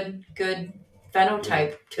good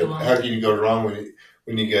phenotype to them. How can you go wrong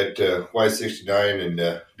when you get Y69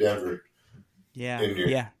 and Denver? Yeah, in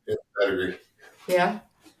your pedigree. Yeah.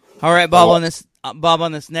 All right, Bob. On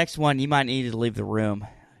this next one, you might need to leave the room.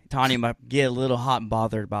 Tonya might get a little hot and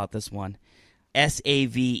bothered about this one.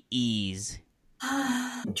 SAVEs.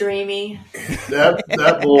 Dreamy.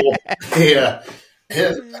 That bull, yeah.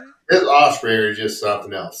 His offspring is just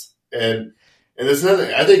something else. And there's another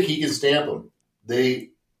thing. I think he can stamp them.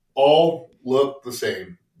 They all look the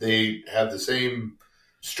same. They have the same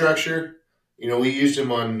structure. We used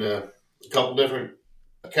him on a couple different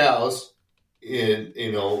cows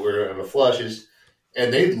we're on the flushes,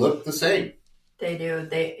 and they look the same. They do.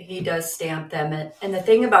 He does stamp them. And the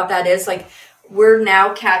thing about that is, we're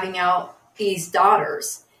now calving out these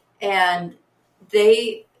daughters, and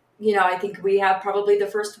they, I think we have probably the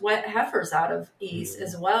first wet heifers out of E's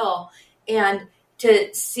as well. And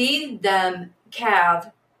to see them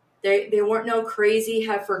calve, they weren't no crazy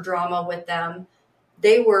heifer drama with them.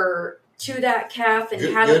 They were to that calf and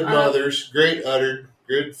had good them mothers, great uddered,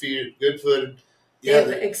 good feet, good footed. They have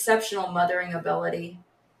exceptional mothering ability.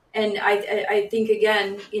 And I think,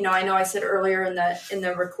 again, I know I said earlier in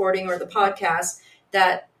the recording or the podcast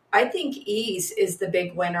that I think Ease is the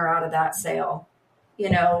big winner out of that sale.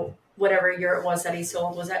 Whatever year it was that he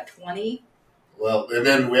sold, was that 20? Well, and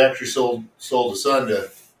then we actually sold a son to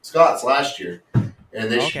Scott's last year,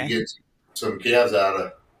 and they should get some calves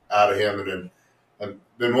out of him. And then I've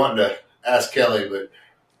been wanting to ask Kelly, but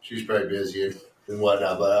she's probably busy and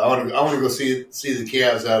whatnot. But I want to go see the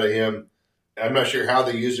calves out of him. I'm not sure how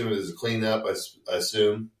they used him as a cleanup. I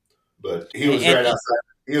assume, but he was right outside.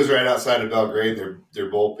 He was right outside of Belgrade, their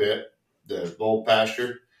bull pit, the bull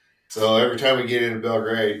pasture. So every time we get into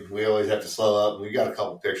Belgrade, we always have to slow up. We got a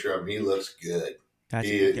couple pictures of him. He looks good.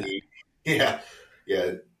 Yeah.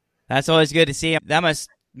 That's always good to see. That must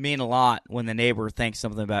mean a lot when the neighbor thinks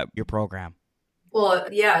something about your program. Well,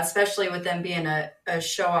 yeah, especially with them being a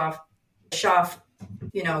co-op.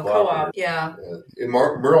 Yeah. And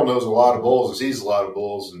Merle knows a lot of bulls and sees a lot of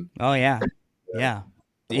bulls. And oh yeah.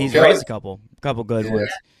 He's raised a couple good ones.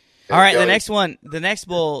 All right, the next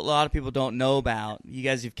bull, a lot of people don't know about. You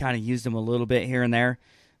guys have kind of used him a little bit here and there.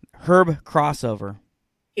 Herb Crossover.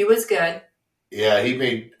 He was good. Yeah, he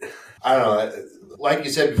made, I don't know, like you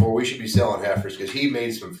said before, we should be selling heifers because he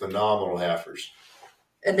made some phenomenal heifers.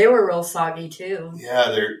 And they were real soggy too.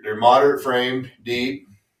 Yeah, they're moderate framed, deep.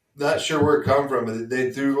 Not sure where it come from, but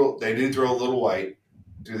they do throw a little white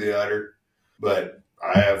through the udder. But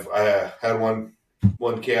I had one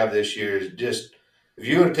calf this year. Is just, if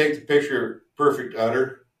you want to take the picture perfect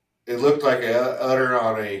udder, it looked like a udder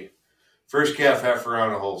on a first calf heifer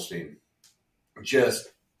on a Holstein.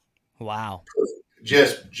 Just wow.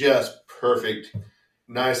 Just perfect.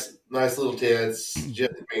 Nice little tits.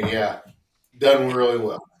 Done really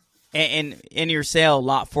well. And in your sale,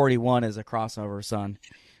 lot 41 is a crossover, son.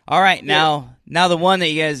 All right, now the one that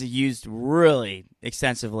you guys have used really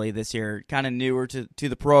extensively this year, kind of newer to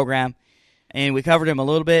the program, and we covered him a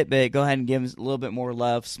little bit, but go ahead and give him a little bit more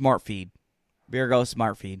love. Smart Feed, Virgo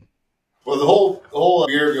Smart Feed. Well, the whole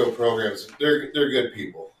Virgo programs, they're good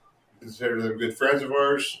people. Consider them good friends of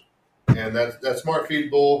ours, and that Smart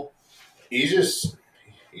Feed bull, he's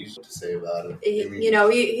what to say about him.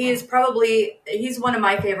 He's one of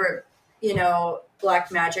my favorite,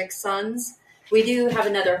 Black Magic sons. We do have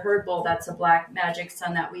another herd bull that's a black magic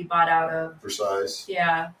son that we bought out of. For size.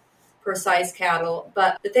 Yeah, for size cattle.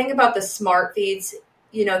 But the thing about the smart feeds,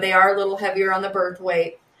 they are a little heavier on the birth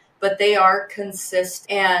weight, but they are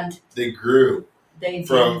consistent and they grew. They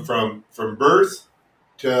from birth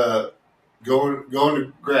to going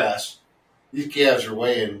to grass. These calves are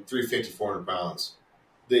weighing 350, 400 pounds.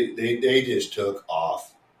 They just took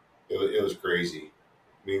off. It was crazy.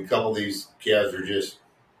 I mean, a couple of these calves are just.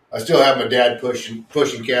 I still have my dad pushing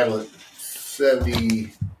cattle at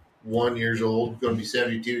 71 years old, going to be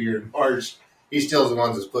 72 here in March. He still the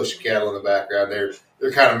ones that's pushing cattle in the background.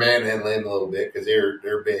 They're kind of manhandling a little bit because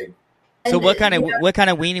they're big. So what kind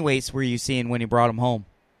of weaning weights were you seeing when you brought them home?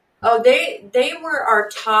 Oh, they were our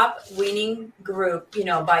top weaning group,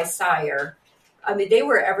 by sire. I mean, they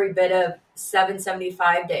were every bit of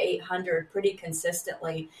 775 to 800 pretty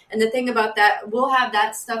consistently. And the thing about that, we'll have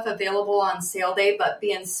that stuff available on sale day, but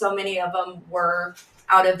being so many of them were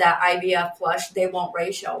out of that IVF flush, they won't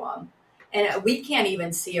ratio them. And we can't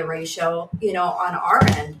even see a ratio, on our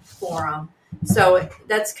end for them. So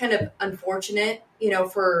that's kind of unfortunate,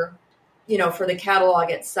 for the catalog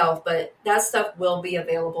itself, but that stuff will be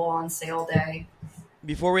available on sale day.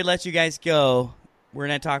 Before we let you guys go, we're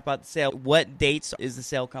going to talk about the sale. What dates is the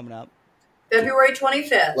sale coming up? February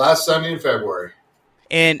 25th. Last Sunday in February.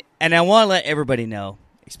 And I want to let everybody know,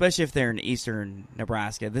 especially if they're in eastern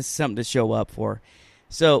Nebraska, this is something to show up for.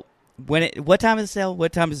 So what time is the sale?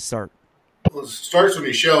 What time does it start? Well, it starts when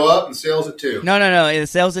you show up and sales at 2. No. The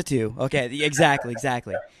sale's at 2. Okay, exactly.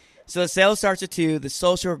 So the sale starts at 2. The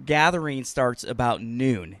social gathering starts about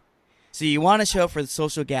noon. So you want to show up for the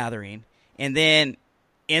social gathering. And then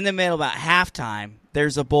in the middle, about halftime,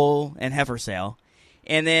 there's a bull and heifer sale.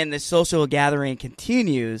 And then the social gathering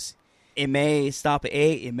continues. It may stop at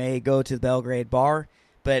 8. It may go to the Belgrade bar.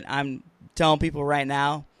 But I'm telling people right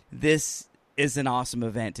now, this is an awesome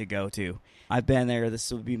event to go to. I've been there.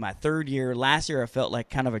 This will be my 3rd year. Last year I felt like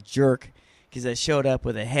kind of a jerk because I showed up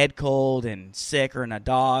with a head cold and sick or in a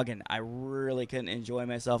dog, and I really couldn't enjoy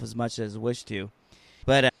myself as much as I wished to.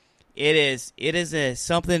 But it is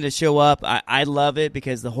something to show up. I love it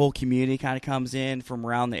because the whole community kind of comes in from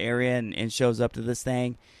around the area and shows up to this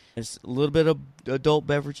thing. There's a little bit of adult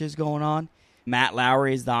beverages going on. Matt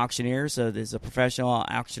Lowry is the auctioneer, so there's a professional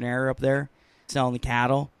auctioneer up there selling the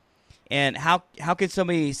cattle. And how can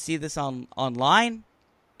somebody see this online?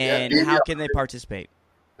 And how can they participate?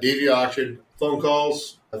 DV auction, phone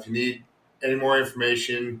calls. If you need any more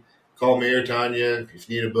information, call me or Tonya. If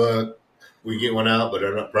you need a book, we get one out, but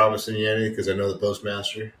I'm not promising you any because I know the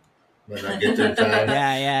postmaster might not get there in time.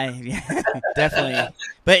 Yeah, definitely.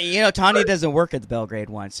 But, Tonya doesn't work at the Belgrade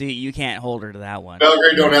one, so you can't hold her to that one.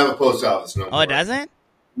 Belgrade don't have a post office no more. Oh, it doesn't?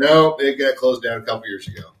 No, it got closed down a couple years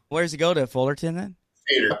ago. Where does it go to, Fullerton then?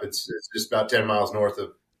 It's just about 10 miles north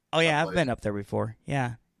of. Oh, yeah, I've been up there before.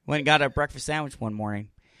 Yeah. Went and got a breakfast sandwich one morning.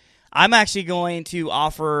 I'm actually going to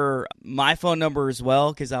offer my phone number as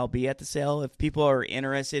well because I'll be at the sale. If people are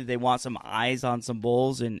interested, they want some eyes on some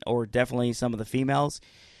bulls or definitely some of the females.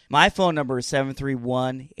 My phone number is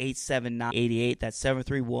 731-879-88. That's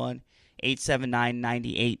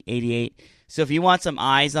 731-879-9888. So if you want some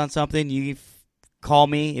eyes on something, you call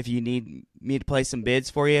me. If you need me to place some bids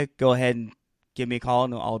for you, go ahead and give me a call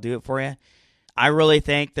and I'll do it for you. I really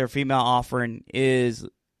think their female offering is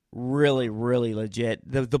really, really legit.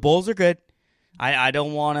 The bulls are good. I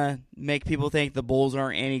don't want to make people think the bulls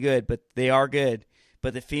aren't any good, but they are good.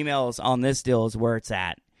 But the females on this deal is where it's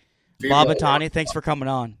at. Bob and Tonya, thanks for coming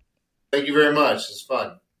on. Thank you very much. It's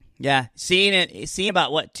fun. Yeah, seeing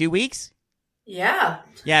about 2 weeks. Yeah.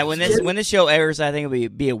 Yeah, when this show airs, I think it'll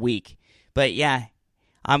be a week. But yeah,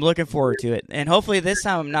 I'm looking forward to it, and hopefully this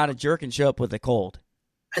time I'm not a jerk and show up with a cold.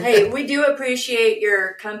 Hey, we do appreciate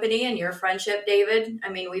your company and your friendship, David. I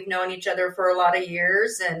mean, we've known each other for a lot of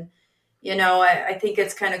years, and I think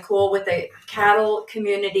it's kind of cool with the cattle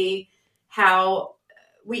community how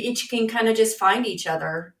we each can kind of just find each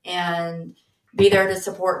other and be there to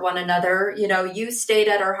support one another. You stayed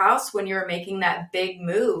at our house when you were making that big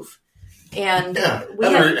move. And we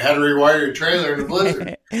had to rewire your trailer in the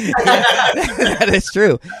blizzard. That is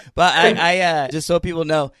true. But I just so people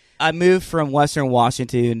know, I moved from Western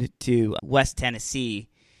Washington to West Tennessee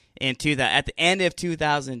at the end of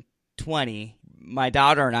 2020. My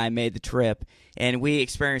daughter and I made the trip, and we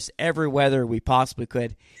experienced every weather we possibly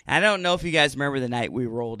could. And I don't know if you guys remember the night we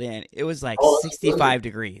rolled in. It was like 65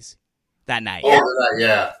 degrees that night. Oh,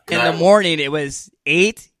 yeah. In the morning, it was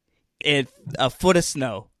 8 and a foot of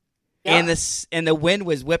snow. Yeah. And the wind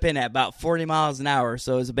was whipping at about 40 miles an hour,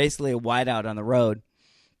 so it was basically a whiteout on the road.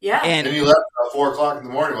 Yeah. And you left 4 o'clock in the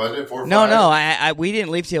morning, wasn't it? 4 or No, 5? no, we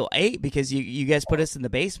didn't leave till 8 because you guys put us in the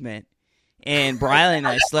basement, and Briley and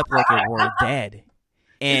I slept like we were dead.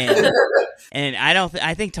 And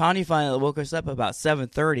I think Tanya finally woke us up about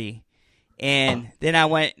 7:30, and then I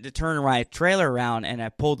went to turn my trailer around and I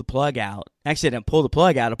pulled the plug out. Actually, I didn't pull the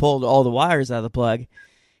plug out. I pulled all the wires out of the plug,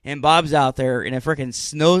 and Bob's out there in a freaking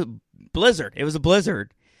snow blizzard. It was a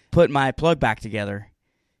blizzard. Putting my plug back together.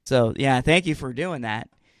 So yeah, thank you for doing that.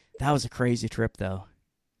 That was a crazy trip, though.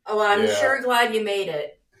 Oh, well, I'm sure glad you made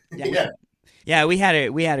it. Yeah, we had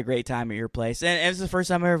a great time at your place, and it was the first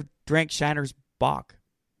time I ever drank Shiner's Bock.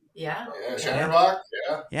 Yeah. Yeah, Shiner Bock.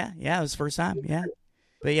 Yeah, it was the first time. Yeah,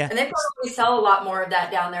 but yeah, and they probably sell a lot more of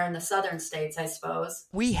that down there in the southern states, I suppose.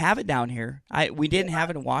 We have it down here. We didn't have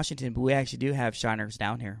it in Washington, but we actually do have Shiner's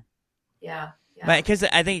down here. Yeah. But because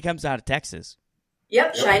I think it comes out of Texas.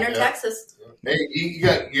 Yep, Shiner, Texas. Hey, you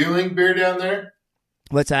got Yuengling beer down there?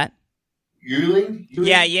 What's that? Yuengling?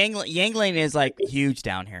 Yeah, Yuengling is like huge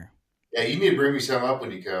down here. Yeah, you need to bring me some up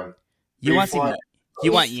when you come. You want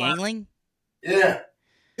Yuengling? Yeah.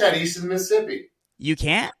 Got east of Mississippi. You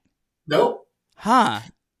can't? Nope. Huh.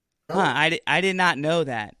 No. I did not know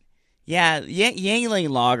that. Yeah, Yuengling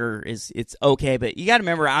lager it's okay, but you got to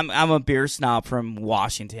remember I'm a beer snob from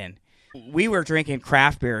Washington. We were drinking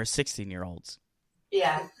craft beer as 16-year-olds.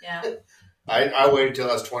 Yeah. I waited till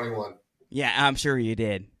I was 21. Yeah, I'm sure you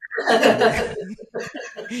did.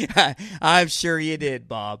 I'm sure you did,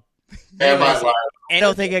 Bob. Anyways, I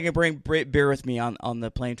don't think I can bring beer with me on the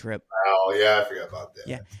plane trip. Oh, yeah, I forgot about that.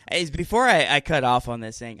 Yeah. Before I cut off on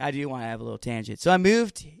this thing, I do want to have a little tangent. So I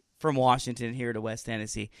moved from Washington here to West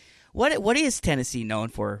Tennessee. What is Tennessee known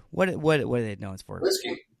for? What are they known for?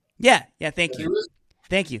 Whiskey. Yeah. Thank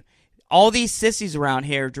you. All these sissies around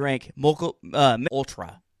here drink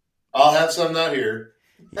Ultra. I'll have some not here.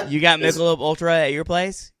 You got Michelob Ultra at your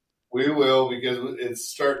place? We will, because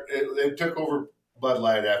it took over Bud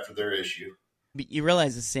Light after their issue. But you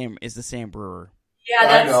realize it's the same brewer. Yeah,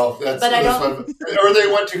 I know. Or they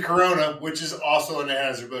went to Corona, which is also an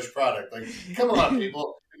Anheuser-Busch product. Like, come on,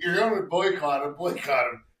 people. If you're going to boycott them.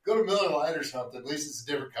 Go to Miller Lite or something. At least it's a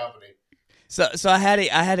different company. So I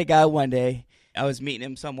had a guy one day. I was meeting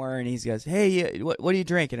him somewhere, and he goes, "Hey, what do you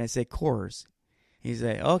drink?" And I said, "Coors." He's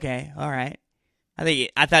like, "Okay, all right."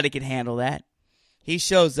 I thought he could handle that. He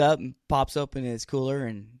shows up and pops open his cooler,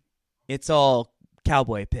 and it's all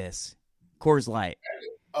cowboy piss, Coors Light.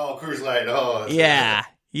 Oh, Coors Light. Oh, yeah.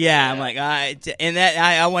 I'm like, I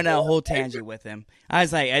went on a whole tangent with him. I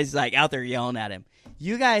was like out there yelling at him.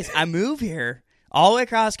 You guys, I moved here all the way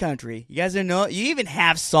across country. You guys don't know. You even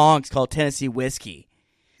have songs called Tennessee Whiskey.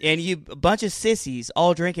 And you a bunch of sissies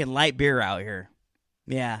all drinking light beer out here.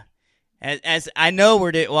 Yeah. As I know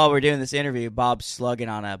while we're doing this interview, Bob's slugging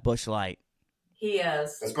on a Busch Light. He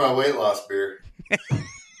is. That's my weight loss beer.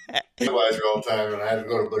 Otherwise, all the time, and I had to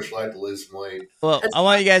go to Busch Light to lose some weight. Well, I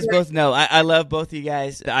want you guys both to know I love both of you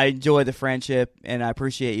guys. I enjoy the friendship, and I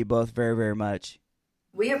appreciate you both very, very much.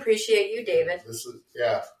 We appreciate you, David.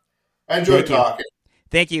 I enjoy talking.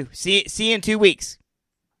 Thank you. See you in 2 weeks.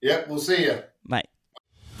 Yep, we'll see you. Bye.